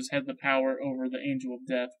Moses had the power over the Angel of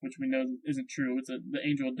Death, which we know isn't true. The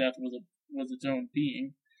Angel of Death was its own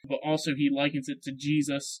being. But also he likens it to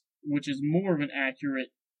Jesus, which is more of an accurate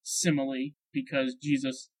simile, because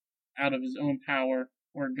Jesus, out of his own power,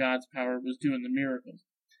 or God's power, was doing the miracles.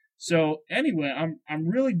 So anyway, I'm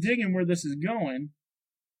really digging where this is going.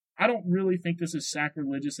 I don't really think this is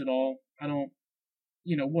sacrilegious at all. I don't,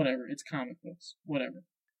 whatever. It's comic books, whatever.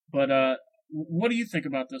 But what do you think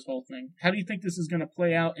about this whole thing? How do you think this is going to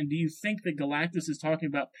play out? And do you think that Galactus is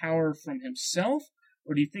talking about power from himself,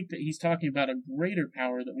 or do you think that he's talking about a greater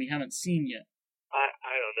power that we haven't seen yet?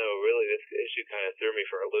 I don't know. Really, this issue kind of threw me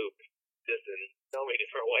for a loop, just in so many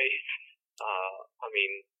different ways.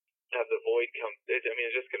 Have the Void come?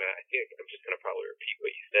 I'm just gonna probably repeat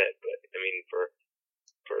what you said, but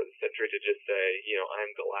for the Sentry to just say,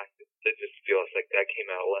 I'm Galactus, it just feels like that came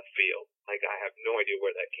out of left field. Like, I have no idea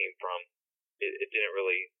where that came from. It didn't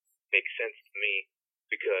really make sense to me,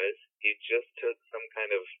 because he just took some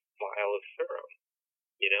kind of vial of serum,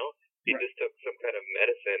 He Right. just took some kind of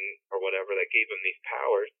medicine or whatever that gave him these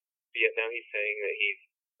powers, yet now he's saying that he's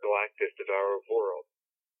Galactus, Devourer of Worlds.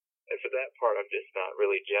 And for that part, I'm just not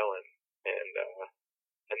really gelling.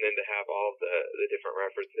 And then to have all the different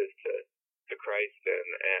references to Christ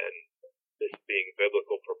and this being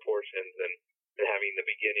biblical proportions and having the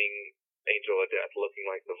beginning Angel of Death looking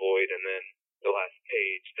like the Void, and then the last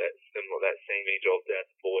page, that same Angel of Death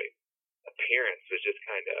Void appearance was just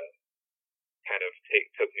kind of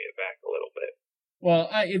took me aback a little bit. Well,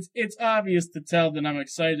 it's obvious to tell that I'm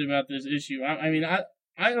excited about this issue.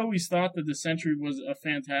 I always thought that the Sentry was a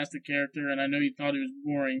fantastic character, and I know you thought he was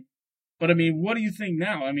boring. But, what do you think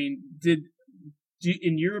now?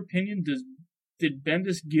 In your opinion, did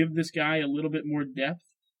Bendis give this guy a little bit more depth?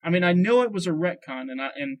 I know it was a retcon,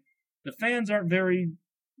 and the fans aren't very,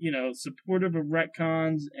 supportive of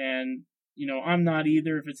retcons, and, I'm not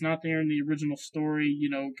either. If it's not there in the original story,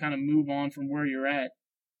 kind of move on from where you're at.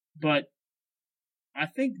 But I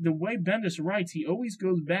think the way Bendis writes, he always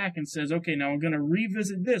goes back and says, okay, now I'm going to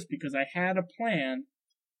revisit this because I had a plan,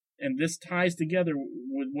 and this ties together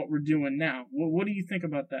with what we're doing now. What do you think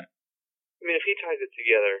about that? If he ties it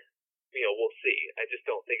together, we'll see. I just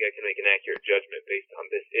don't think I can make an accurate judgment based on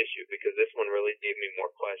this issue, because this one really gave me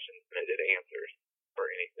more questions than it did answers for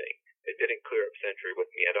anything. It didn't clear up Sentry with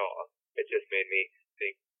me at all. It just made me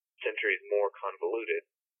think Sentry is more convoluted,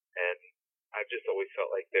 and I've just always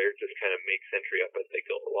felt like they're just kind of make Sentry up as they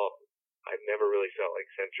go along. I've never really felt like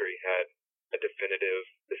Sentry had a definitive,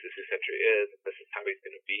 this is who Sentry is, this is how he's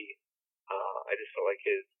going to be. I just felt like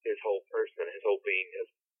his whole person, his whole being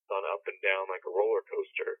has gone up and down like a roller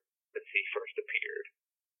coaster since he first appeared.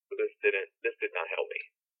 So this did not help me.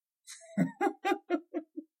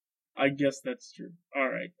 I guess that's true.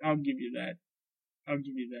 All right, I'll give you that. Did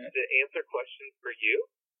it answer questions for you?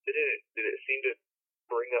 Did it seem to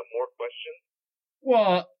bring up more questions?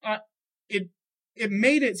 Well, it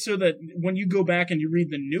made it so that when you go back and you read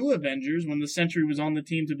the New Avengers, when the Sentry was on the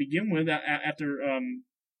team to begin with, after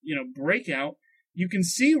Breakout, you can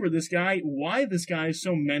see why this guy is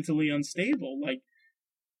so mentally unstable. Like,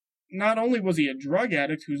 not only was he a drug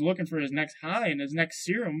addict who's looking for his next high and his next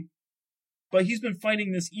serum, but he's been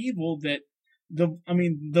fighting this evil that the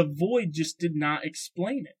Void just did not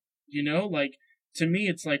explain it. Like, to me,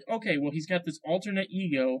 it's like, okay, well, he's got this alternate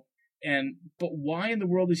ego, but why in the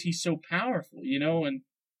world is he so powerful? And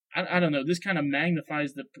I don't know. This kind of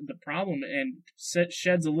magnifies the problem and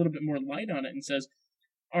sheds a little bit more light on it and says,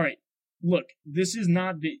 all right, look, this is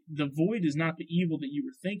not the void is not the evil that you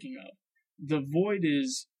were thinking of. The void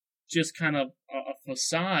is just kind of a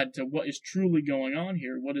facade to what is truly going on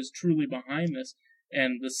here, what is truly behind this.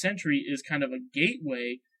 And the Sentry is kind of a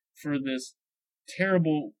gateway for this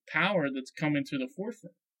terrible power that's coming to the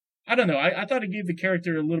forefront. I don't know. I thought it gave the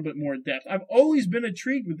character a little bit more depth. I've always been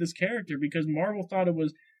intrigued with this character because Marvel thought it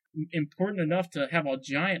was important enough to have a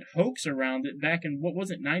giant hoax around it back in, what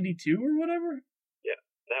was it, 92 or whatever? Yeah,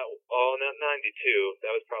 not 92.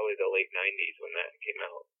 That was probably the late 90s when that came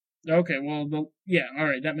out. Okay, well, all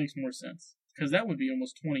right, that makes more sense because that would be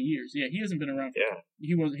almost 20 years. Yeah, he hasn't been around.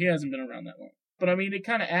 He hasn't been around that long. But I mean, it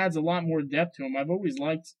kind of adds a lot more depth to him. I've always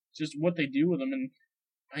liked just what they do with him, and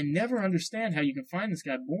I never understand how you can find this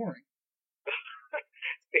guy boring.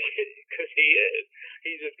 Because he is.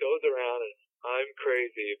 He just goes around and I'm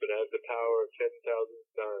crazy, but I have the power of 10,000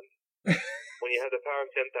 suns. When you have the power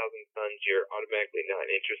of 10,000 suns, you're automatically not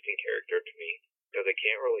an interesting character to me because I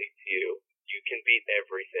can't relate to you. You can beat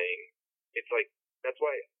everything. It's like, that's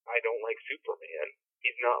why I don't like Superman.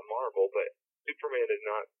 He's not Marvel, but Superman is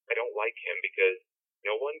not, I don't like him because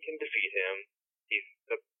no one can defeat him. He's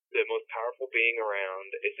the most powerful being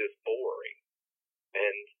around. It's just boring.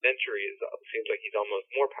 And Sentry seems like he's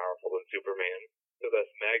almost more powerful than Superman, so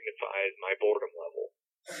thus magnifies my boredom level.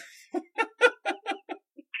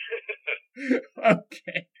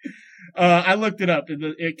 Okay. I looked it up.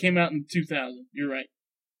 It came out in 2000. You're right.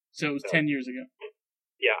 So it was 10 years ago.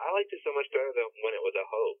 Yeah, I liked it so much better than when it was a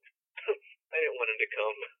hoax. I didn't want him to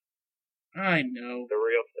come. I know. The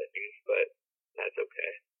real thing, but that's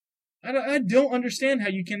okay. I don't understand how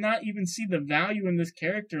you cannot even see the value in this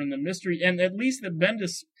character and the mystery, and at least that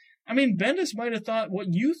Bendis might have thought what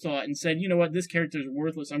you thought and said, you know what, this character is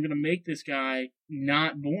worthless. I'm going to make this guy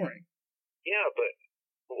not boring. Yeah, but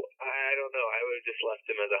I don't know. I would have just left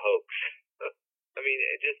him as a hoax. I mean,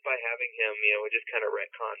 just by having him, it just kind of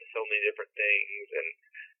retconned so many different things, and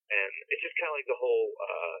it's just kind of like the whole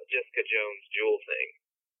Jessica Jones Jewel thing.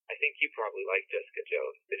 I think you probably liked Jessica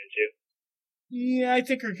Jones, didn't you? Yeah, I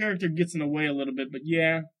think her character gets in the way a little bit, but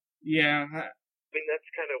yeah. I mean,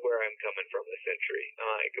 that's kind of where I'm coming from this Sentry.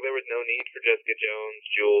 There was no need for Jessica Jones,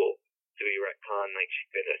 Jewel, to be retconned. Like,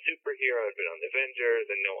 she's been a superhero, and been on the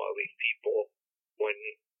Avengers, and know all these people, when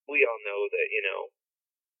we all know that,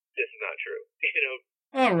 this is not true.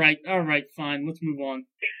 All right, fine. Let's move on.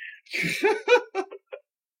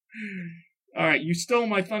 All right, you stole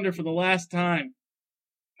my thunder for the last time.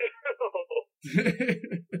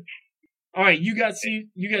 All right, you got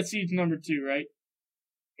Siege number 2, right?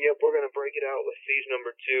 Yep, we're gonna break it out with Siege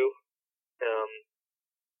number 2,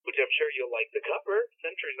 which I'm sure you'll like the cover.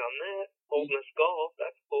 Sentry's on that, holding a skull.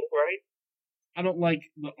 That's cool, right? I don't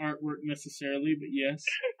like the artwork necessarily, but yes.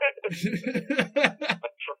 I'm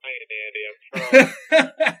trying, Andy. I'm trying.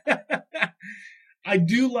 I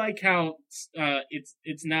do like how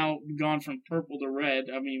it's now gone from purple to red.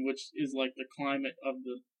 I mean, which is like the climate of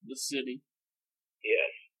the city.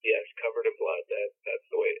 Yes, covered in blood. That's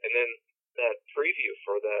the way. And then that preview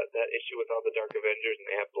for that issue with all the Dark Avengers and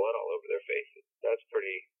they have blood all over their faces. That's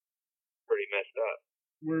pretty messed up.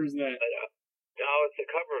 Where is that? But, no, it's the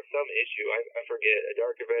cover of some issue. I forget.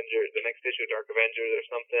 The next issue of Dark Avengers or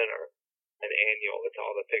something, or an annual. It's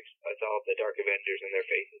all the Dark Avengers and their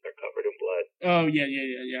faces are covered in blood. Oh yeah.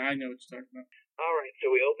 I know what you're talking about. All right, so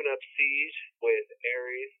we open up Siege with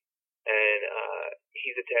Ares, and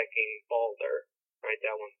he's attacking Balder. Right,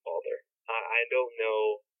 that one's Balder. I don't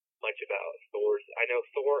know much about Thor's. I know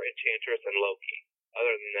Thor, Enchantress, and Loki.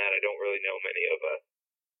 Other than that, I don't really know many of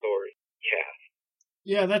Thor's cast.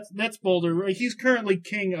 Yeah, that's Balder. He's currently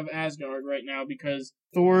king of Asgard right now because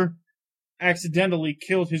Thor accidentally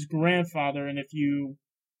killed his grandfather, and if you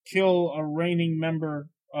kill a reigning member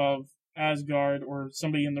of Asgard or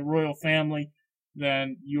somebody in the royal family,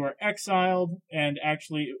 then you are exiled, and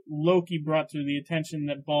actually Loki brought to the attention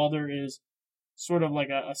that Balder is sort of like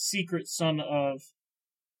a secret son of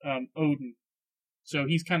Odin. So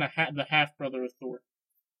he's kind of the half-brother of Thor.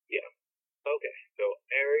 Yeah. Okay, so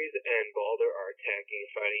Ares and Balder are attacking,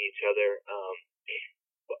 fighting each other.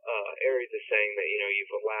 Ares is saying that,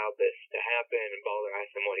 you've allowed this to happen, and Balder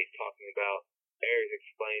asks him what he's talking about. Ares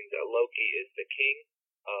explains that Loki is the king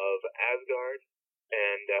of Asgard,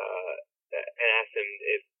 and asks him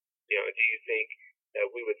if, do you think that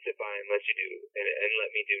we would sit by and let you do, and let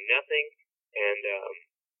me do nothing? And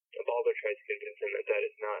Balder tries to convince him that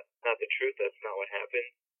is not the truth, that's not what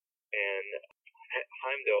happened. And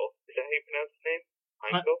Heimdall. Is that how you pronounce his name?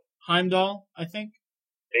 He- Heimdall? Heimdall, I think.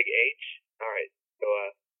 Big H? Alright. So,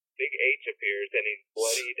 Big H appears, and he's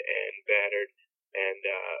bloodied and battered, and,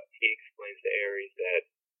 he explains to Ares that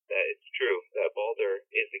it's true, that Balder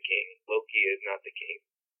is the king, Loki is not the king,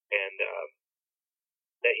 and,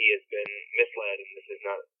 that he has been misled, and this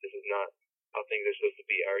is not how things are supposed to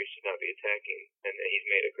be. Ares should not be attacking, and that he's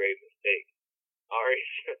made a grave mistake.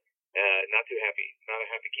 Ares, not too happy, not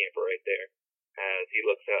a happy camper right there, as he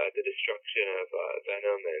looks at the destruction of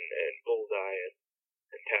Venom and Bullseye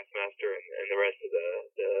and Taskmaster and the rest of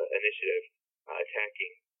the initiative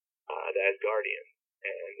attacking the Asgardians,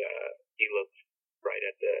 and he looks right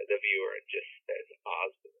at the viewer and just says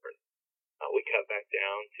Osborn. We cut back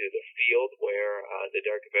down to the field where the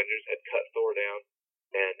Dark Avengers had cut Thor down,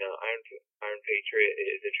 and Iron Patriot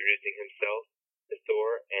is introducing himself to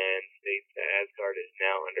Thor and states that Asgard is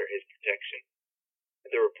now under his protection.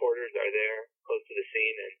 The reporters are there close to the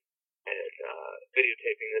scene and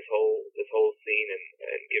videotaping this whole scene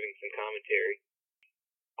and giving some commentary.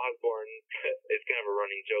 Osborn is kind of a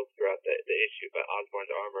running joke throughout the issue, but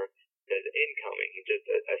Osborn's armor says incoming, just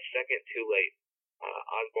a second too late.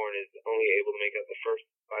 Osborn is only able to make out the first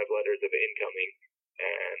 5 letters of incoming,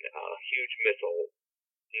 and a huge missile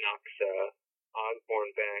knocks Osborn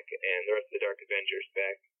back and the rest of the Dark Avengers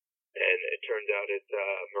back, and it turns out it's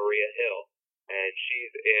Maria Hill, and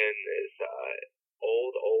she's in this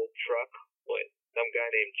old truck with some guy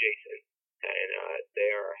named Jason, and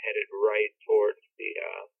they are headed right towards the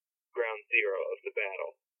ground zero of the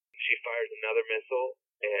battle. She fires another missile,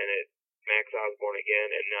 and it smacks Osborn again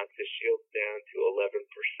and knocks his shield down to 11%.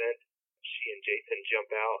 She and Jason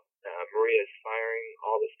jump out. Maria is firing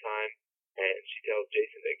all this time, and she tells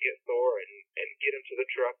Jason to get Thor and get him to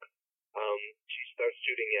the truck. She starts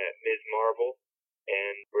shooting at Ms. Marvel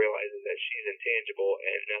and realizes that she's intangible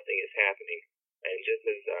and nothing is happening. And just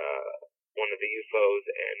as one of the UFOs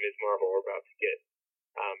and Ms. Marvel are about to get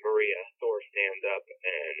Maria, Thor stands up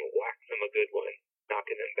and whacks him a good one,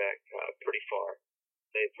 knocking him back pretty far.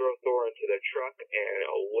 They throw Thor into their truck, and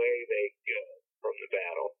away they go from the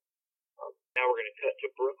battle. Now we're going to cut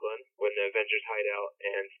to Brooklyn, when the Avengers hide out,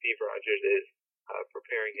 and Steve Rogers is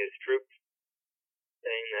preparing his troops,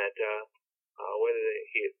 saying that whether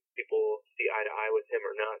people see eye to eye with him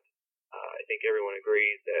or not, I think everyone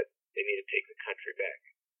agrees that they need to take the country back.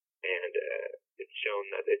 And it's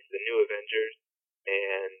shown that it's the new Avengers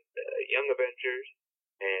and the young Avengers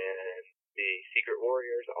and the Secret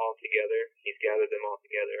Warriors all together. He's gathered them all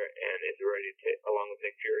together and is ready to along with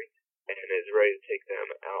Nick Fury, and is ready to take them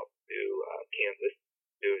out to Kansas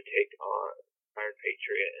to take on Iron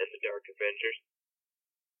Patriot and the Dark Avengers.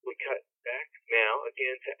 We cut back now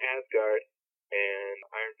again to Asgard, and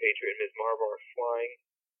Iron Patriot and Ms. Marvel are flying.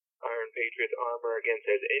 Iron Patriot's armor again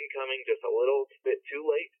says incoming, just a little bit too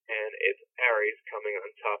late, and it's Ares coming on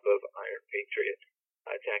top of Iron Patriot,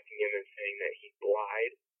 attacking him and saying that he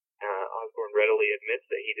lied. Osborn readily admits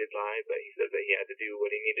that he did lie, but he says that he had to do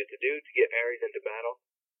what he needed to do to get Ares into battle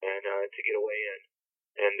and to get a way in.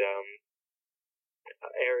 And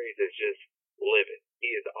Ares is just livid.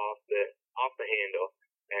 He is off the handle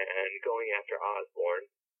and going after Osborn,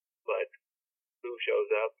 but who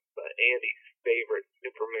shows up? But Andy's favorite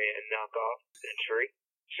Superman knockoff, Sentry,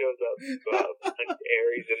 shows up, punched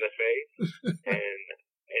Ares in the face, and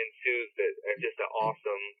ensues just an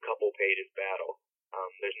awesome couple pages battle.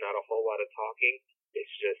 There's not a whole lot of talking.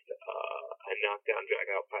 It's just a knockdown,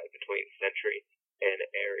 drag-out fight between Sentry and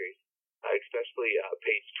Ares. Especially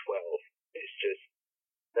page 12 is just,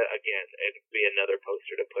 again, it'd be another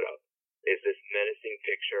poster to put up, is this menacing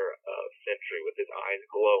picture of Sentry with his eyes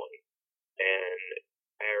glowing, and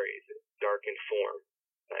Ares, dark in form.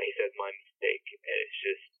 He says, "My mistake," and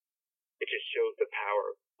it just shows the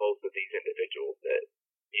power of both of these individuals, that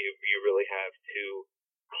you really have two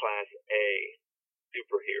Class A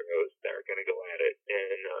superheroes that are going to go at it,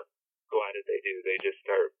 and go at it they do. They just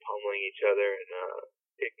start pummeling each other and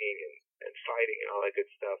kicking and fighting and all that good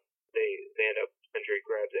stuff. They end up, Sentry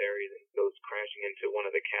grabs Ares and goes crashing into one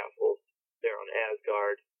of the castles there on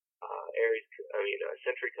Asgard.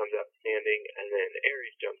 Sentry comes out standing, and then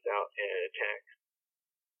Ares jumps out and attacks.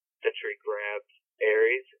 Sentry grabs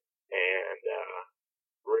Ares and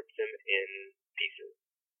rips him in pieces.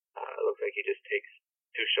 It looks like he just takes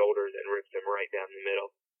two shoulders and rips him right down the middle,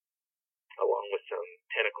 along with some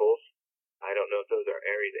tentacles. I don't know if those are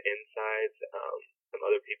Ares' insides. Some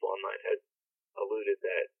other people online has alluded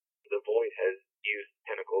that the Void has used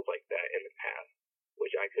tentacles like that in the past,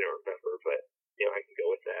 which I couldn't remember, but I can go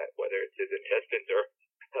with that, whether it's his intestines or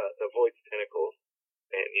the Void's tentacles.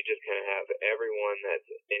 And you just kind of have everyone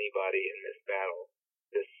that's anybody in this battle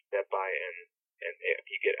just step by and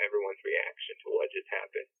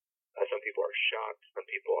shocked, some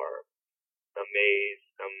people are amazed,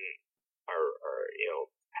 some are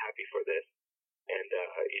happy for this. And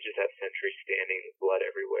you just have Sentry standing, blood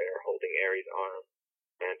everywhere, holding Ares' arm,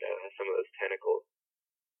 and some of those tentacles.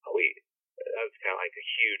 That was kind of like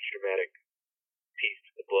a huge dramatic piece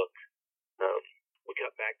to the book. We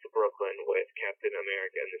cut back to Brooklyn with Captain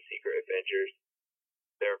America and the Secret Avengers.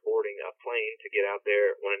 They're boarding a plane to get out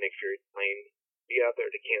there, one of Nick Fury's planes, to get out there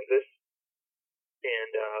to Kansas.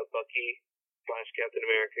 And Bucky / Captain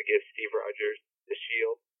America gives Steve Rogers the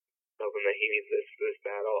shield, tells him that he needs this for this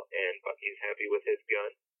battle, and Bucky's happy with his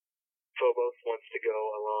gun. Phobos wants to go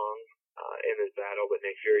along in this battle, but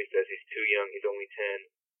Nick Fury says he's too young, he's only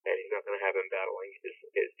 10, and he's not going to have him battling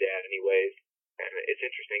his dad anyways. And it's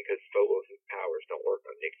interesting because Phobos' powers don't work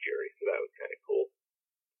on Nick Fury, so that was kind of cool.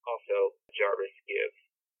 Also, Jarvis gives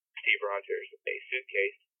Steve Rogers a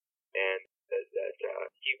suitcase and says that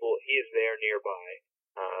he is there nearby.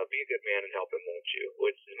 Be a good man and help him, won't you?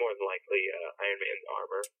 Which is more than likely Iron Man's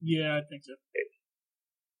armor. Yeah, I think so.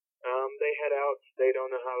 They head out. They don't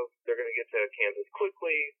know how they're going to get to Kansas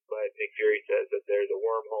quickly, but Nick Fury says that there's a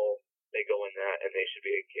wormhole. They go in that, and they should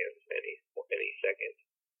be in Kansas any second.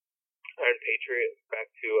 Iron Patriot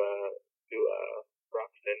back to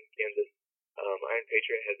Roxton, Kansas. Iron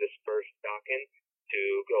Patriot has dispersed Daken to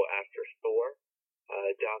go after Thor.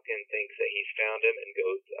 Daken thinks that he's found him and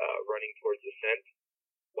goes running towards the scent,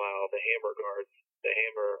 while the Hammer guards, the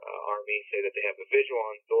Hammer army, say that they have a visual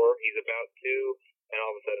on Thor. He's about to, and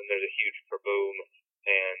all of a sudden there's a huge kaboom,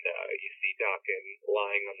 and you see Daken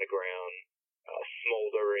lying on the ground,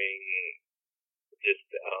 smoldering,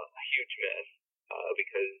 just a huge mess.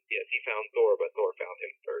 Because yes, he found Thor, but Thor found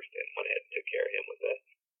him first and went ahead and took care of him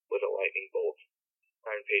with a lightning bolt.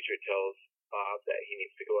 Iron Patriot tells Bob that he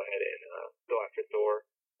needs to go ahead and go after Thor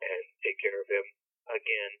and take care of him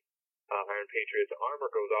again. Iron Patriot's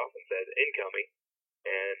armor goes off and says incoming,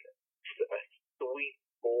 and a sweet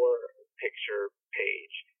 4-picture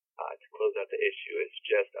page to close out the issue is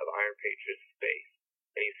just of Iron Patriot's face,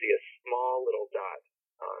 and you see a small little dot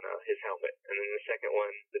on his helmet, and then the second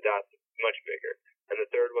one, the dot's much bigger, and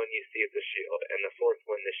the third one you see is the shield, and the fourth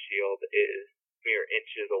one, the shield is mere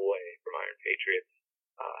inches away from Iron Patriot's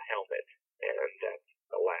helmet, and that's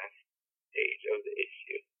the last page of the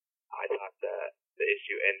issue. I thought that the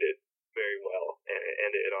issue ended very well, and it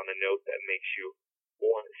ended on a note that makes you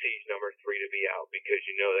want Siege number 3 to be out, because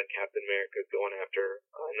you know that Captain America is going after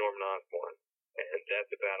Norman Osborn, and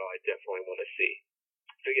that's a battle I definitely want to see.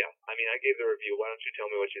 So yeah, I mean, I gave the review. Why don't you tell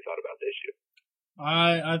me what you thought about the issue?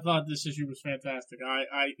 I thought this issue was fantastic.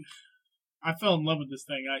 I fell in love with this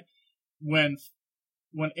thing. When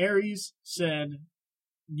Ares said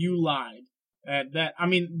you lied,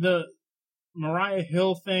 the Mariah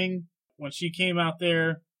Hill thing, when she came out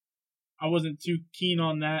there, I wasn't too keen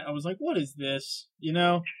on that. I was like, what is this?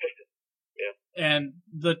 Yeah. And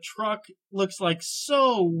the truck looks like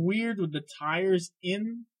so weird with the tires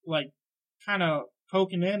in, like, kind of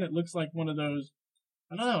poking in. It looks like one of those,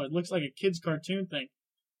 I don't know, it looks like a kid's cartoon thing.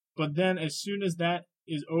 But then as soon as that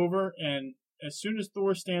is over, and as soon as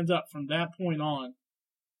Thor stands up from that point on,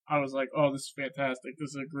 I was like, oh, this is fantastic.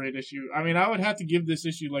 This is a great issue. I mean, I would have to give this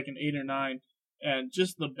issue like an 8 or 9. And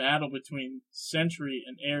just the battle between Sentry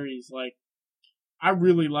and Ares, like, I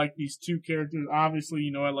really like these two characters.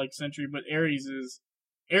 Obviously, I like Sentry, but Ares is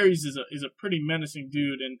a pretty menacing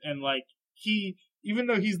dude, and like, he, even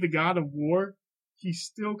though he's the god of war, he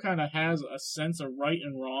still kind of has a sense of right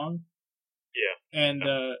and wrong. Yeah. And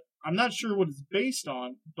I'm not sure what it's based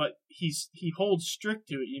on, but he holds strict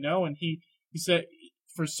to it, and he said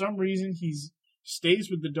for some reason he stays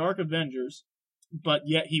with the Dark Avengers, but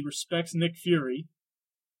yet he respects Nick Fury,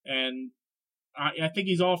 and I think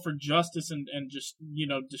he's all for justice and just,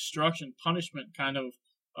 destruction, punishment, kind of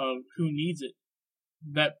who needs it.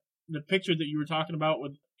 That the picture that you were talking about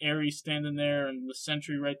with Ares standing there and the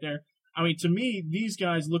Sentry right there, I mean, to me, these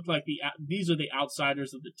guys look like these are the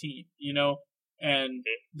outsiders of the team, and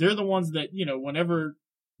they're the ones that, whenever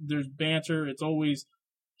there's banter, it's always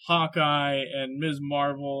Hawkeye and Ms.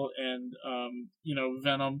 Marvel and,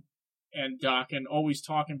 Venom and Doc, and always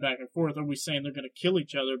talking back and forth, always saying they're going to kill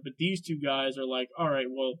each other. But these two guys are like, all right,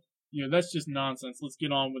 well, that's just nonsense. Let's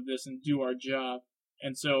get on with this and do our job.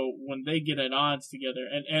 And so when they get at odds together,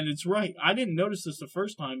 and it's right, I didn't notice this the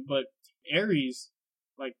first time, but Ares,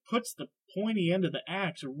 like, puts the pointy end of the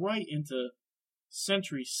axe right into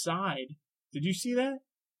Sentry's side. Did you see that?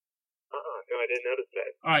 No, I didn't notice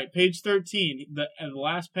that. All right, page 13, the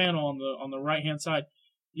last panel on the right-hand side.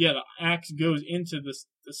 Yeah, the axe goes into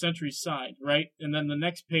the Sentry's side, right? And then the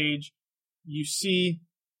next page, you see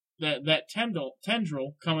that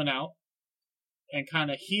tendril coming out, and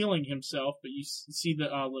kind of healing himself, but you see the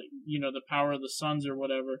the power of the suns or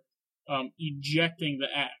whatever, ejecting the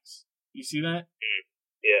axe. You see that?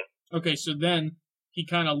 Yeah. Okay, so then he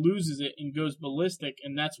kind of loses it and goes ballistic,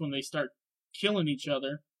 and that's when they start killing each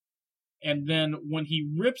other. And then when he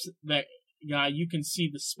rips that guy, you can see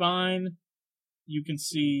the spine, you can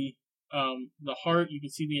see the heart, you can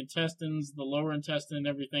see the intestines, the lower intestine,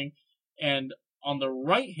 everything. And on the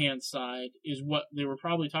right-hand side is what they were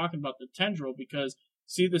probably talking about, the tendril, because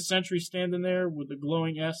see the sentry standing there with the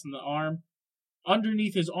glowing S in the arm?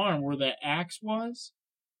 Underneath his arm where that axe was,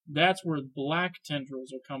 that's where black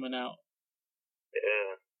tendrils are coming out.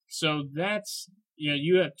 Yeah. So that's,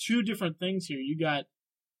 you have two different things here. You got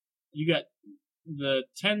the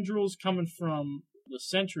tendrils coming from the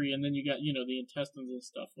sentry, and then you got, the intestines and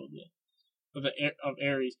stuff of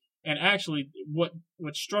Ares. And actually, what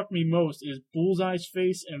struck me most is Bullseye's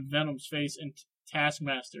face and Venom's face and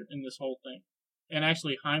Taskmaster in this whole thing. And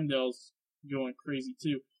actually, Heimdall's going crazy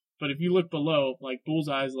too. But if you look below, like,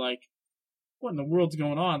 Bullseye's like, what in the world's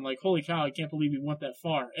going on? Like, holy cow, I can't believe he went that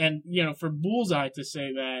far. And, for Bullseye to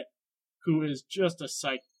say that, who is just as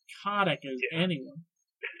psychotic as anyone,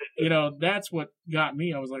 that's what got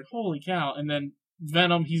me. I was like, holy cow. And then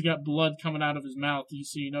Venom, he's got blood coming out of his mouth.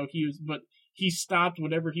 But he stopped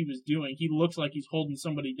whatever he was doing. He looks like he's holding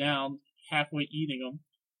somebody down, halfway eating them.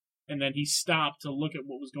 And then he stopped to look at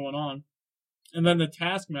what was going on. And then the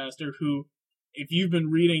Taskmaster, who, if you've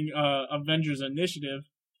been reading Avengers Initiative,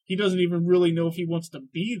 he doesn't even really know if he wants to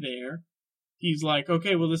be there. He's like,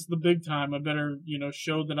 okay, well, this is the big time. I better,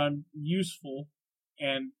 show that I'm useful.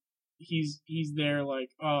 And he's there like,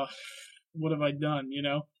 oh, what have I done,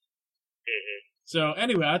 Mm-hmm. So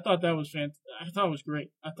anyway, I thought that was I thought it was great.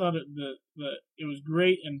 I thought it was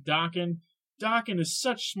great. And Daken is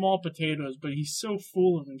such small potatoes, but he's so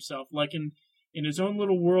full of himself. Like in his own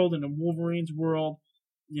little world, in Wolverine's world,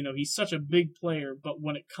 he's such a big player. But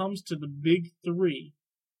when it comes to the big three,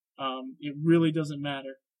 it really doesn't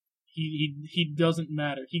matter. He doesn't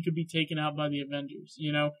matter. He could be taken out by the Avengers,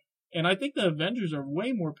 And I think the Avengers are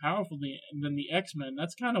way more powerful than the X-Men.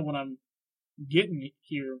 That's kind of what I'm getting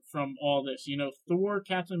here from all this. Thor,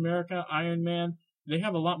 Captain America, Iron Man, they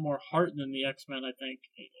have a lot more heart than the X-Men, I think.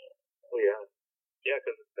 Oh, yeah. Yeah,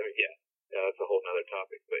 because, that's a whole nother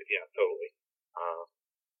topic, but yeah, totally.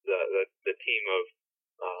 The team of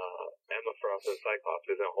Emma Frost and Cyclops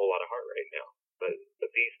isn't a whole lot of heart right now, but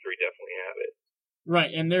these three definitely have it.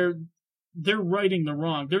 Right, and they're righting the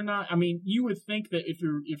wrong. They're not. I mean, you would think that if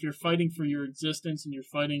you're fighting for your existence and you're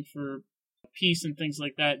fighting for peace and things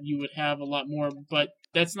like that, you would have a lot more. But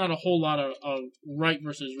that's not a whole lot of right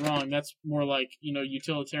versus wrong. That's more like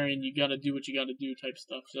utilitarian. You got to do what you got to do type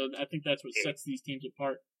stuff. So I think that's what sets these teams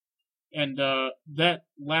apart. And that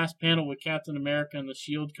last panel with Captain America and the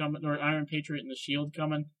Shield coming, or Iron Patriot and the Shield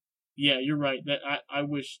coming, yeah, you're right. That I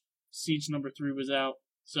wish Siege number 3 was out.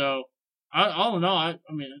 So. All in all, I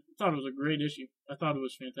thought it was a great issue. I thought it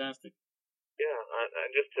was fantastic. Yeah,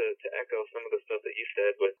 just to echo some of the stuff that you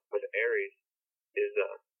said with Ares, is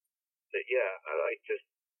that I like just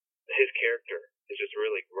his character has just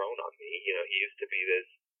really grown on me. He used to be this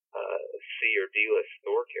C or D list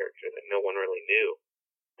Thor character that no one really knew,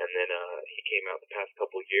 and then he came out the past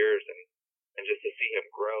couple years, and just to see him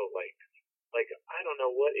grow, like I don't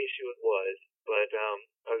know what issue it was, but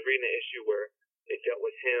I was reading an issue where it dealt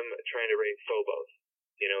with him trying to raise Phobos,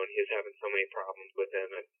 and he was having so many problems with him,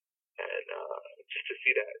 and just to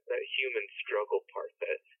see that human struggle part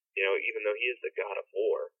that, even though he is the god of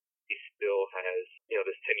war, he still has,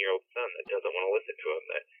 this 10-year-old son that doesn't want to listen to him,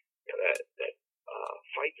 that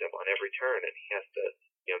fights him on every turn, and he has to,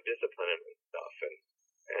 discipline him and stuff,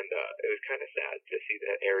 and it was kind of sad to see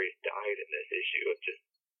that Ares died in this issue of just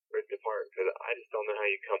ripped apart, because I just don't know how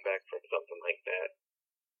you come back from something like that,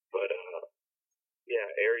 but, yeah,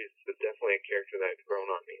 Ares is definitely a character that's grown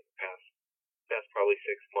on me in the past probably 6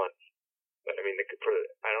 months. But I mean,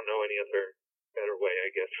 I don't know any other better way, I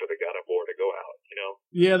guess, for the God of War to go out.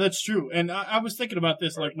 Yeah, that's true. And I was thinking about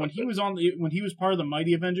this, like when he was part of the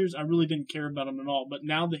Mighty Avengers, I really didn't care about him at all. But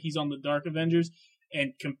now that he's on the Dark Avengers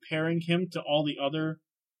and comparing him to all the other,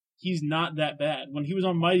 he's not that bad. When he was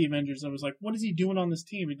on Mighty Avengers, I was like, what is he doing on this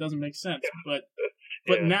team? It doesn't make sense. Yeah.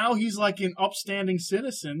 But now he's like an upstanding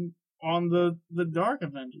citizen on the Dark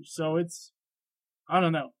Avengers. So it's, I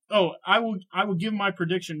don't know. Oh, I will give my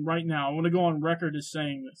prediction right now. I want to go on record as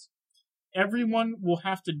saying this. Everyone will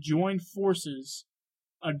have to join forces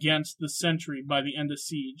against the Sentry by the end of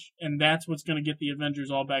Siege, and that's what's going to get the Avengers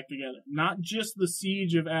all back together. Not just the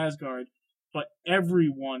Siege of Asgard, but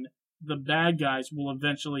everyone, the bad guys, will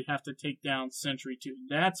eventually have to take down Sentry too.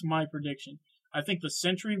 That's my prediction. I think the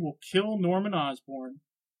Sentry will kill Norman Osborn,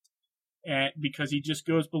 and because he just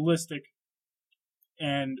goes ballistic,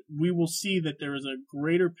 and we will see that there is a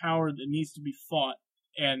greater power that needs to be fought,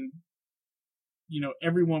 and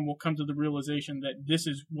everyone will come to the realization that this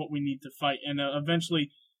is what we need to fight, and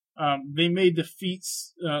eventually, they may defeat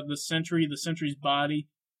the Sentry's body,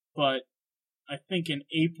 but I think in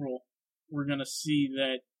April we're gonna see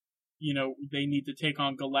that they need to take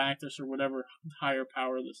on Galactus or whatever higher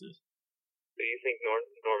power this is. So you think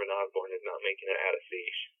Norman Osborn is not making it out of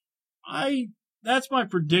Siege? That's my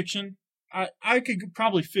prediction. I could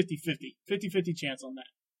probably 50-50 chance on that.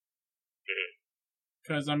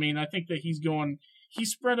 Because, I think that he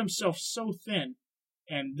spread himself so thin,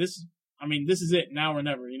 and this is it, now or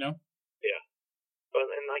never, Yeah. Well,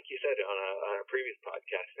 and like you said on a previous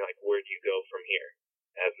podcast, like, where do you go from here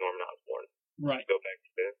as Norman Osborn? Right. Go back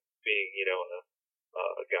to being,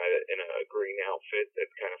 a guy that in a green outfit that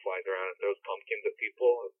kind of flies around and throws pumpkins at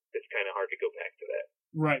people. It's kind of hard to go back to that.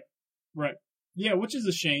 Right. Yeah, which is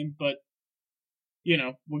a shame, but,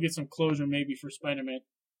 we'll get some closure maybe for Spider-Man.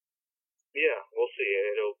 Yeah, we'll see.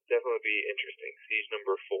 It'll definitely be interesting. Siege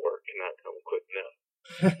number 4 cannot come quick enough.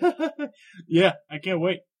 Yeah, I can't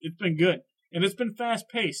wait. It's been good. And it's been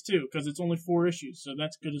fast-paced, too, because it's only 4 issues, so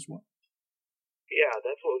that's good as well. Yeah,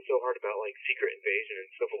 that's what was so hard about, like, Secret Invasion and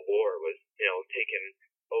Civil War was, taking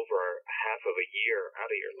over half of a year out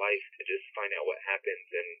of your life to just find out what happens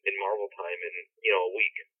in Marvel time in, a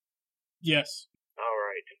week. Yes. All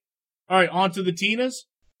right, on to the Tinas?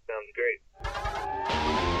 Sounds great.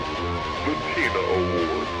 The Tina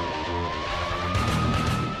Award.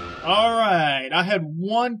 All right, I had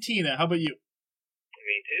one Tina. How about you?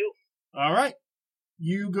 Me too. All right.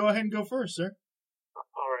 You go ahead and go first, sir.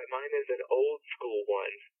 All right, mine is an old school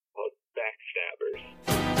one called Backstabbers.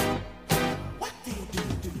 What they do,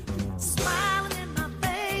 smiling in my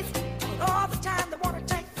face, but all the time they want to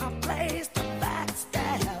take my place. The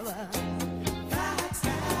backstabber.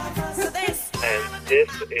 And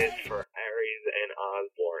this is for Ares and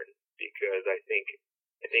Osborn, because I think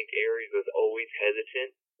Ares was always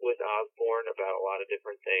hesitant with Osborn about a lot of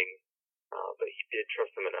different things, but he did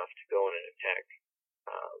trust him enough to go in and attack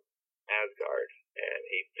Asgard, and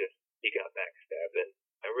he got backstabbed, and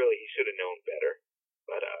he should have known better,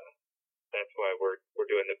 but that's why we're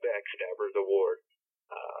doing the Backstabbers Award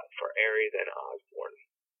for Ares and Osborn.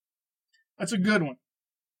 That's a good one.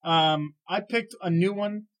 I picked a new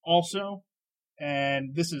one also,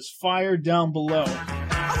 and this is Fire Down Below.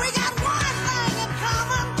 Oh, we got one thing in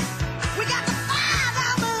common. We got the fire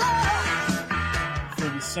down below. For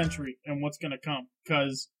the Sentry and what's gonna come,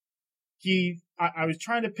 because I was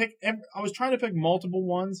trying to pick multiple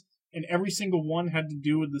ones, and every single one had to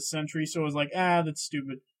do with the Sentry, so I was like, that's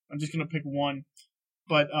stupid. I'm just gonna pick one.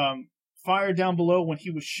 But Fire Down Below, when he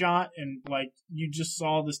was shot, and like you just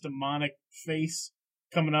saw this demonic face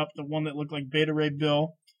coming up, the one that looked like Beta Ray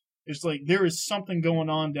Bill. It's like there is something going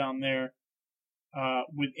on down there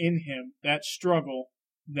within him, that struggle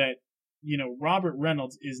that, Robert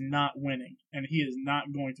Reynolds is not winning, and he is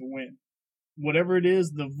not going to win. Whatever it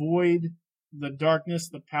is, the void, the darkness,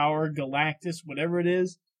 the power, Galactus, whatever it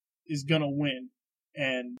is going to win,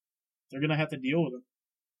 and they're going to have to deal with him.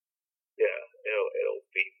 Yeah, it'll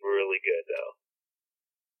be really good, though.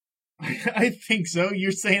 I think so.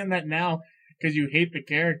 You're saying that now because you hate the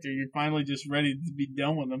character. You're finally just ready to be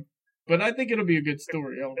done with him. But I think it'll be a good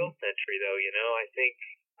story. Still Sentry, though,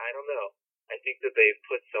 I don't know. I think that they've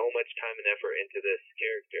put so much time and effort into this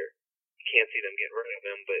character. You can't see them getting rid of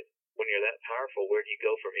him, but when you're that powerful, where do you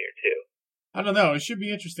go from here, too? I don't know. It should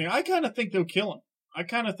be interesting. I kind of think they'll kill him. I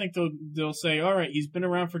kind of think they'll say, all right, he's been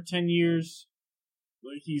around for 10 years.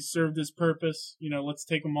 He's served his purpose. Let's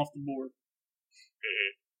take him off the board.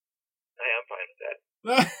 Mm-hmm. I'm fine with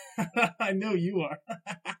that. I know you are.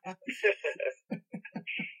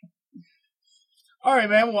 All right,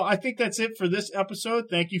 man. Well, I think that's it for this episode.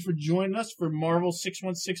 Thank you for joining us for Marvel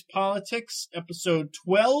 616 Politics, episode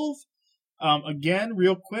 12. Again,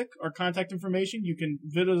 real quick, our contact information, you can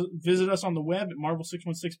visit us on the web at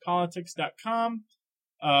marvel616politics.com,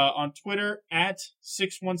 on Twitter at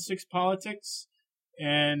 616politics,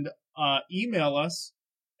 and email us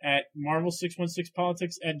at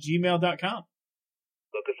marvel616politics@gmail.com.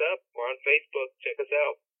 Look us up. We're on Facebook. Check us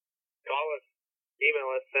out. Call us.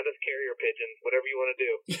 Email us. Send us carrier pigeons. Whatever you want to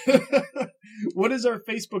do. What is our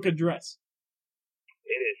Facebook address?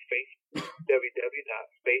 It is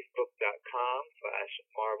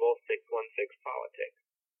www.facebook.com/Marvel616Politics.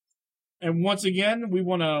 And once again, we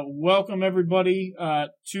want to welcome everybody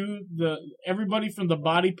everybody from the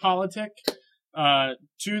Body Politic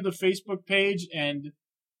to the Facebook page, and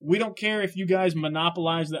We don't care if you guys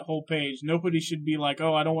monopolize that whole page. Nobody should be like,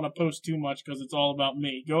 oh, I don't want to post too much because it's all about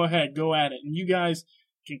me. Go ahead, go at it. And you guys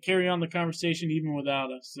can carry on the conversation even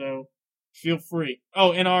without us. So feel free.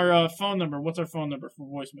 Oh, and our phone number. What's our phone number for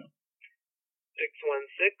voicemail?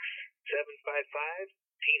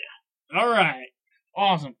 616-755-TINA. All right.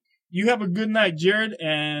 Awesome. You have a good night, Jared.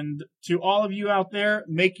 And to all of you out there,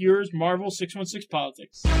 make yours Marvel 616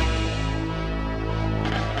 Politics.